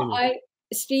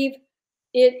Steve,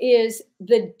 it is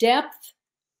the depth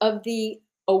of the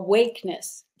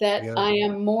awakeness that I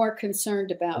am more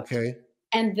concerned about. Okay.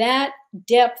 And that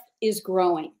depth is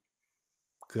growing.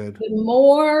 Good. The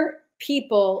more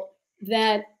people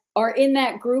that are in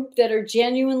that group that are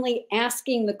genuinely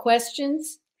asking the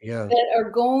questions, that are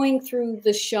going through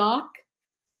the shock,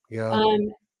 they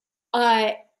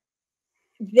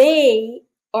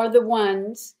are the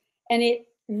ones, and it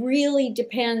really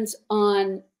depends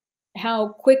on how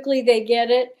quickly they get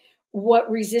it,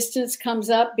 what resistance comes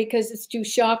up because it's too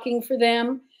shocking for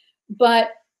them. But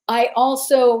I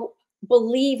also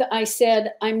believe I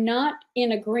said I'm not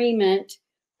in agreement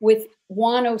with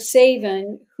Juan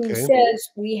O'Savin, who Okay. says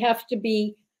we have to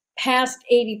be past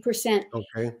 80%.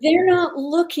 Okay. They're not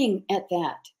looking at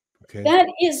that. Okay. That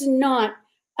is not,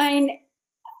 I'm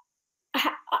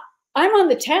on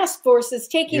the task force that's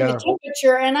taking the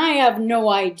temperature, and I have no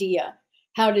idea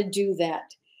how to do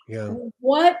that. Yeah.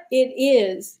 What it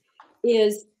is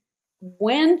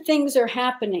when things are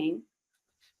happening,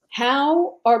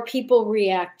 how are people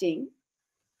reacting?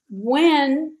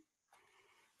 When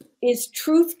is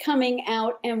truth coming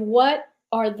out, and what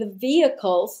are the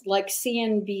vehicles like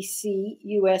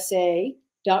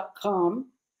CNBCUSA.com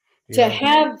to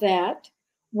have that?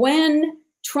 When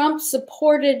Trump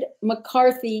supported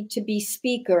McCarthy to be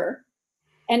speaker,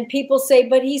 and people say,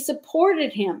 but he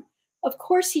supported him. Of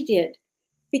course he did,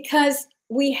 because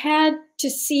we had to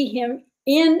see him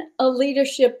in a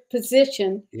leadership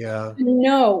position to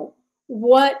know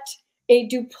what a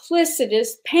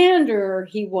duplicitous panderer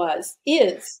he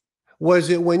is. Was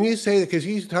it when you say that, because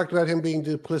you talked about him being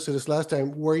duplicitous last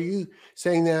time, were you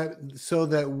saying that so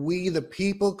that we, the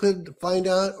people, could find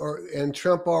out, and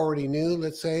Trump already knew,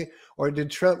 let's say, or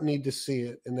did Trump need to see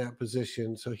it in that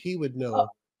position so he would know?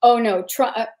 Oh no,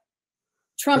 Trump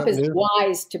is knew?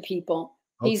 wise to people.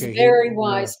 He's Okay, very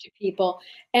wise to people.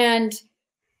 And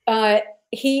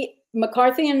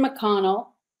McCarthy and McConnell,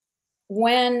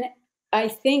 when I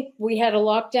think we had a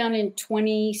lockdown in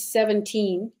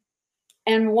 2017,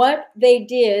 and what they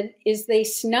did is they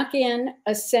snuck in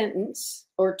a sentence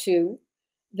or two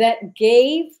that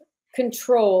gave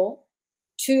control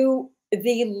to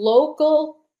the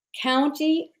local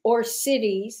county or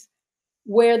cities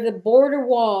where the border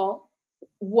wall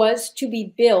was to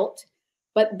be built,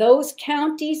 but those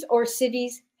counties or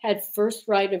cities had first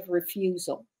right of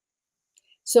refusal.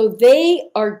 So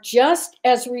they are just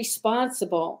as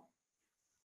responsible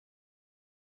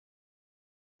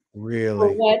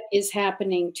for what is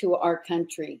happening to our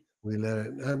country. We let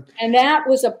it. And that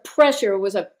was a pressure,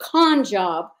 was a con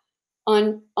job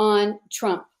on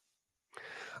Trump.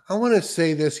 I want to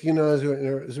say this,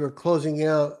 as we're closing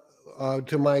out,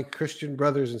 to my Christian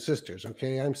brothers and sisters.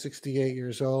 Okay, I'm 68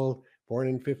 years old, born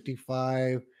in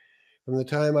 55. From the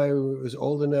time I was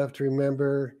old enough to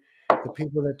remember, the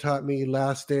people that taught me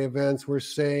last day events were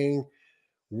saying,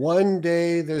 one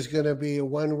day there's going to be a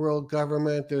one world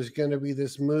government, there's going to be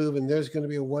this move, and there's going to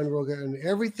be a one world government. And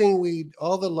everything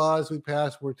all the laws we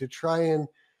passed were to try and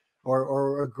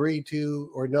or agree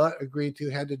to or not agree to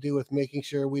had to do with making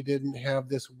sure we didn't have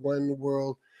this one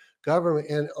world government.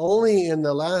 And only in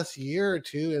the last year or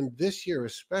two, and this year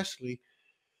especially,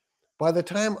 by the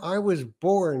time I was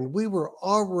born, we were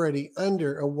already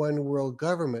under a one world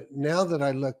government. Now that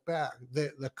I look back,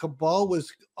 the cabal was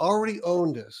already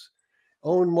owned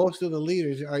most of the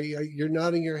leaders. You're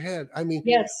nodding your head. I mean,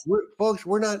 yes, folks,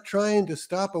 we're not trying to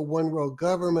stop a one world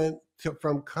government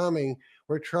from coming.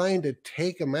 We're trying to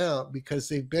take them out because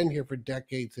they've been here for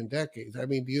decades and decades. I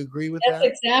mean, do you agree with that?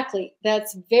 Exactly.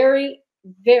 That's very,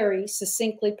 very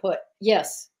succinctly put.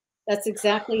 Yes, that's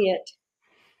exactly it.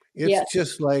 It's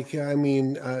just like, I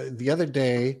mean, the other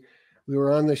day we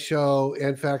were on the show.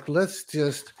 In fact, let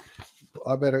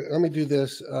me do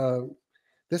this.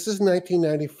 This is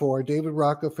 1994, David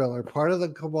Rockefeller, part of the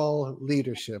cabal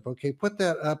leadership. Okay, put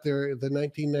that up there, the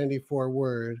 1994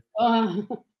 word.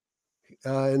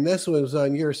 And this was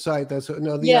on your site. The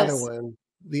other one.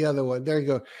 The other one. There you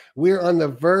go. We're on the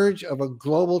verge of a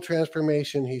global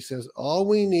transformation. He says, all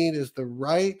we need is the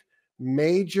right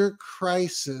major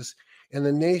crisis, and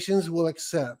the nations will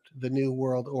accept the New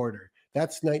World Order.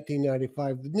 That's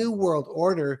 1995. The New World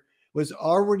Order was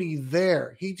already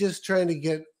there. He's just trying to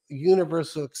get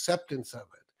universal acceptance of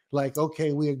it. Like,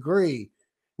 okay, we agree.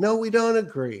 No, we don't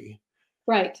agree.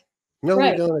 Right. No,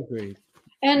 we don't agree.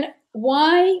 And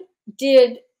why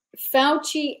did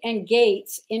Fauci and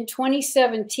Gates in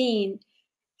 2017?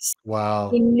 Wow.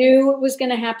 He knew it was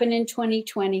going to happen in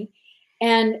 2020.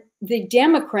 And the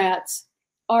Democrats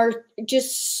are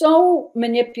just so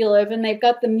manipulative, and they've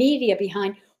got the media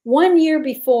behind. 1 year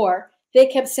before, they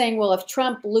kept saying, well, if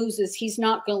Trump loses, he's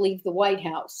not going to leave the White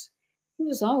House. He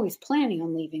was always planning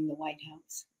on leaving the White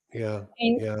House. Yeah.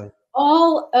 And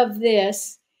all of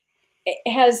this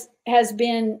has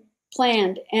been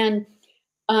planned. And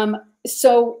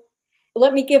so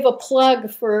let me give a plug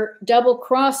for Double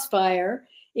Crossfire.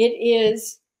 It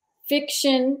is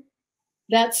fiction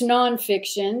that's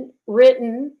nonfiction,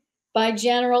 written by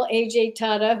General A.J.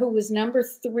 Tata, who was number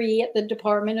 3 at the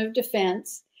Department of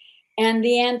Defense. And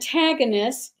the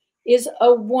antagonist is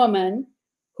a woman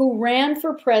who ran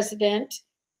for president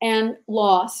and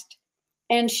lost.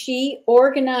 And she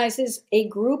organizes a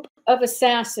group of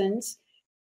assassins,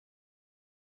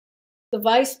 the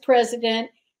vice president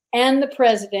and the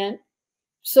president,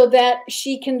 so that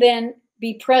she can then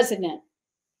be president.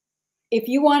 If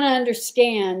you want to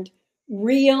understand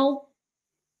real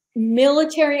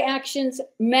military actions,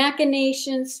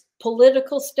 machinations,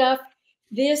 political stuff,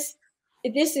 this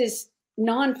is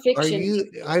nonfiction.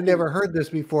 I never heard this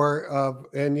before.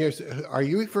 And are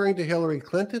you referring to Hillary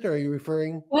Clinton? Or are you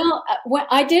referring? Well,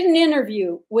 I did an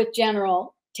interview with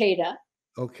General Tata,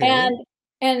 Okay.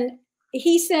 and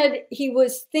he said he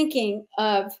was thinking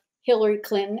of Hillary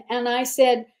Clinton, and I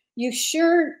said, "You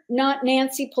sure not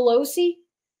Nancy Pelosi?"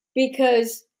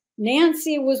 Because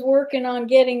Nancy was working on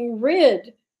getting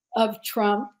rid of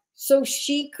Trump so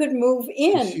she could move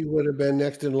in. She would have been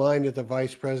next in line if the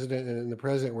vice president and the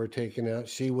president were taken out.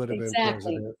 She would have been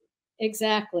president.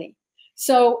 Exactly.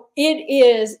 So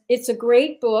it's a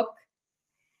great book.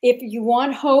 If you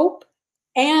want hope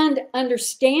and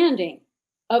understanding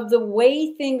of the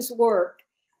way things work,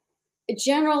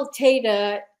 General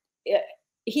Tata,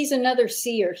 he's another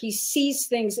seer. He sees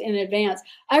things in advance.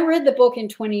 I read the book in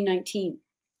 2019.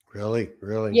 Really?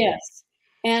 Yes.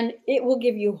 And it will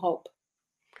give you hope.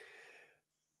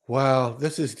 Wow,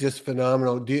 this is just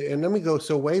phenomenal. And let me go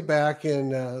so way back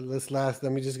in let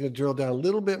me just go drill down a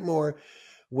little bit more.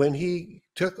 When he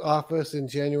took office in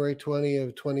January 20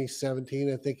 of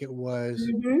 2017, I think it was.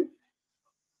 Mm-hmm.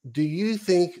 Do you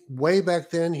think way back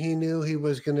then he knew he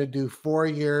was going to do 4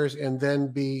 years and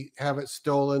then have it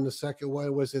stolen the second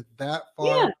one? Was it that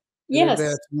far in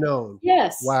advance known?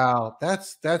 Yes. Wow,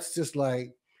 that's just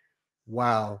like,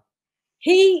 wow.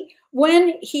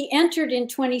 When he entered in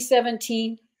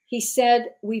 2017, he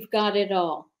said, "We've got it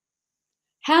all."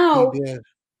 How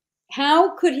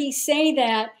could he say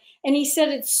that? And he said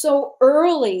it so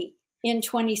early in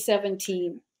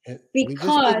 2017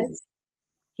 because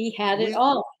he had it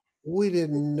all. We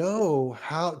didn't know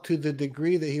how, to the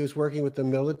degree that he was working with the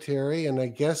military, and I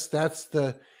guess that's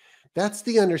the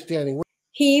understanding.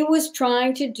 He was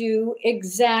trying to do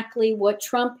exactly what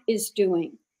Trump is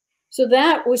doing. So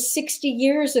that was 60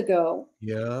 years ago.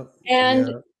 Yeah.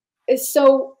 And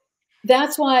so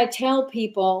that's why I tell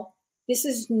people this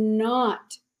is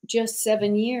not just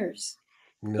 7 years.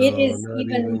 No, it is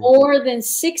even more than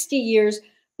 60 years,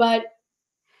 but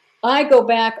I go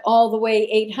back all the way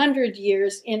 800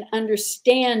 years in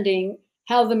understanding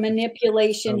how the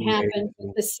manipulation happened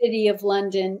with the City of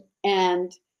London.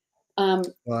 And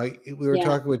we were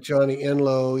talking with Johnny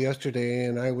Enlow yesterday,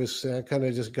 and I was kind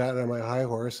of just got on my high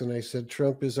horse, and I said,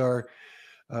 Trump is our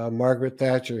Margaret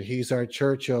Thatcher. He's our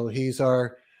Churchill. He's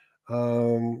our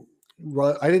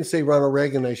I didn't say Ronald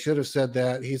Reagan. I should have said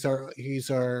that. He's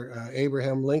our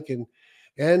Abraham Lincoln,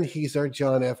 and he's our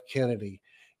John F. Kennedy.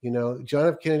 You know, John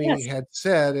F. Kennedy had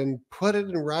said and put it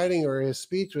in writing, or his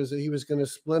speech was that he was going to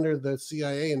splinter the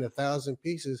CIA in 1,000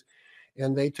 pieces,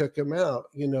 and they took him out.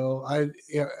 You know,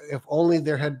 if only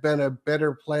there had been a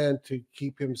better plan to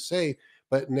keep him safe.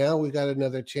 But now we got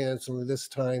another chance, and this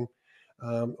time,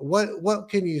 what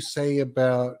can you say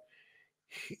about?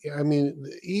 I mean,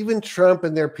 even Trump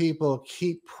and their people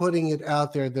keep putting it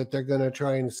out there that they're going to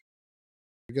try and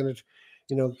they're going to,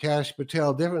 you know, Kash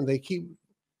Patel different. They keep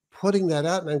putting that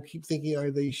out, and I keep thinking,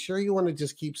 are they sure you want to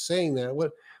just keep saying that?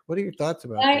 What are your thoughts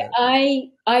about that?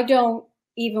 I don't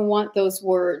even want those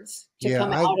words to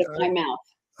come out of my mouth.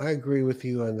 I agree with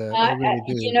you on that. I really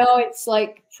do. You know, it's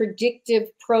like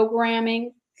predictive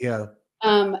programming. Yeah.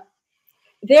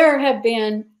 There have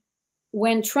been,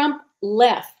 when Trump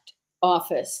left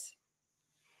office,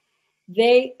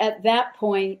 they at that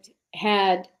point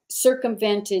had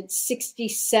circumvented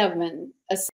 67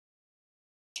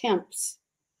 attempts.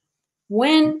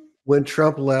 When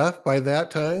Trump left, by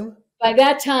that time,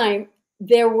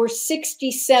 there were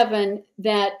 67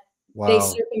 that they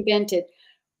circumvented.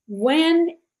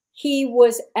 When he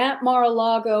was at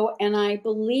Mar-a-Lago, and I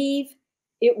believe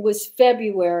it was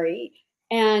February,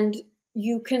 and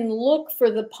you can look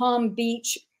for the Palm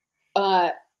Beach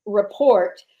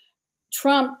report,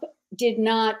 Trump did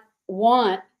not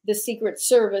want the Secret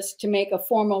Service to make a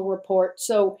formal report.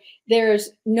 So there's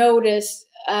notice,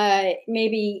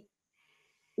 maybe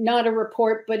not a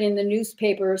report, but in the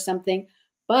newspaper or something.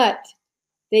 But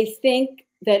they think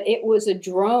that it was a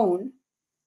drone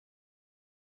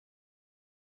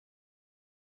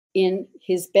in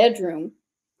his bedroom.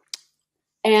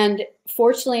 And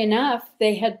fortunately enough,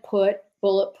 they had put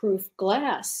bulletproof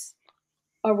glass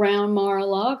around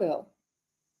Mar-a-Lago.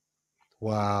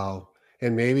 Wow.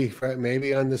 And maybe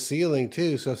on the ceiling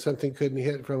too, so something couldn't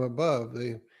hit from above.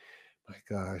 My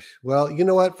gosh. Well, you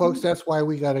know what, folks? That's why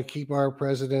we got to keep our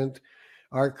president,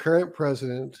 our current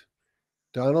president,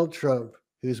 Donald Trump,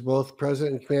 who's both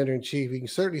president and commander in chief. You can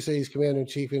certainly say he's commander in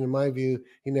chief, and in my view,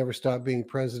 he never stopped being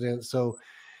president. So,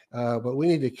 but we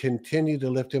need to continue to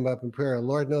lift him up in prayer.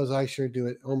 Lord knows I sure do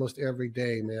it almost every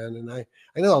day, man. And I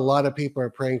know a lot of people are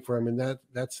praying for him, and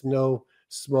that's no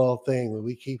small thing.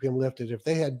 We keep him lifted. If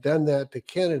they had done that to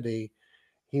Kennedy,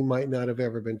 he might not have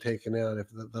ever been taken out. If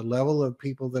the level of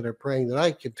people that are praying, that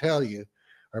I can tell you,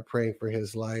 are praying for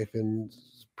his life and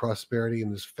prosperity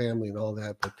and his family and all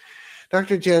that. But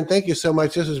Dr. Jan, thank you so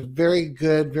much. This is very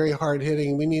good, very hard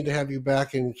hitting. We need to have you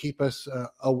back and keep us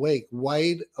awake,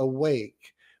 wide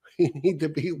awake. We need to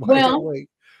be wide awake.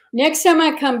 Next time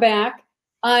I come back,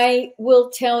 I will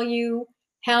tell you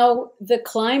how the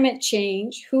climate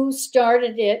change, who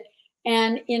started it,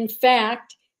 and in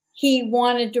fact, he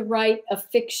wanted to write a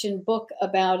fiction book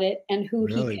about it and who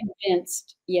he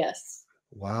convinced. Yes.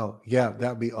 Wow. Yeah,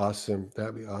 that'd be awesome.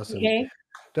 That'd be awesome. Okay.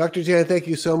 Dr. Jan, thank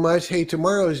you so much. Hey,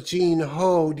 tomorrow is Gene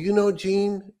Ho. Do you know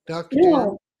Gene, Dr. No.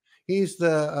 Jan? He's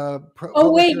the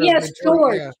yes,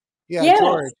 George. Yeah,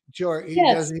 yes. George.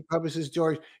 He publishes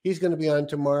George. He's going to be on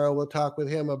tomorrow. We'll talk with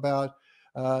him about,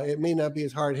 it may not be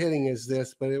as hard hitting as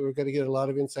this, but we're going to get a lot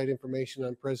of inside information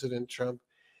on President Trump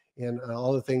and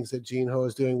all the things that Gene Ho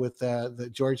is doing with the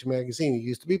George magazine. It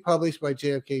used to be published by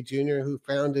JFK Jr., who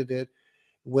founded it,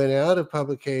 went out of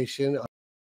publication,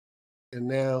 and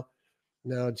now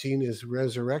Gene is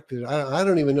resurrected. I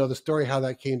don't even know the story how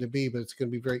that came to be, but it's going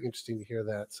to be very interesting to hear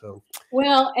that. So,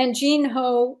 well, and Gene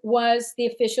Ho was the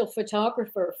official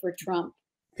photographer for Trump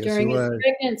during his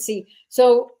pregnancy.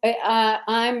 So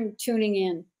I'm tuning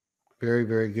in. Very,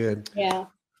 very good. Yeah.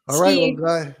 All right.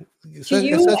 Well, God, to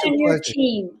you and your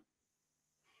team,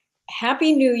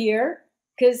 Happy New Year,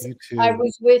 because I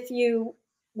was with you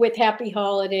with Happy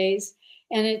Holidays,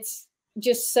 and it's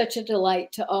just such a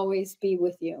delight to always be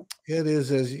with you. It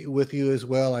is with you as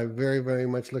well. I very, very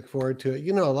much look forward to it.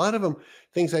 You know, a lot of them,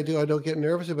 things I do, I don't get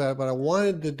nervous about, but I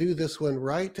wanted to do this one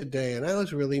right today. And I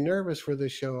was really nervous for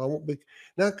this show. I won't be,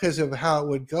 not because of how it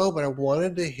would go, but I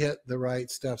wanted to hit the right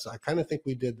stuff. So I kind of think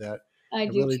we did that. I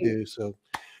really do. So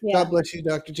yeah. God bless you,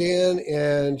 Dr. Jan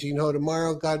and Gene Ho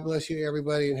tomorrow. God bless you,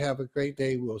 everybody, and have a great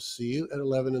day. We'll see you at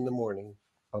 11 in the morning.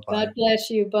 Bye-bye. God bless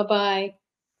you. Bye-bye.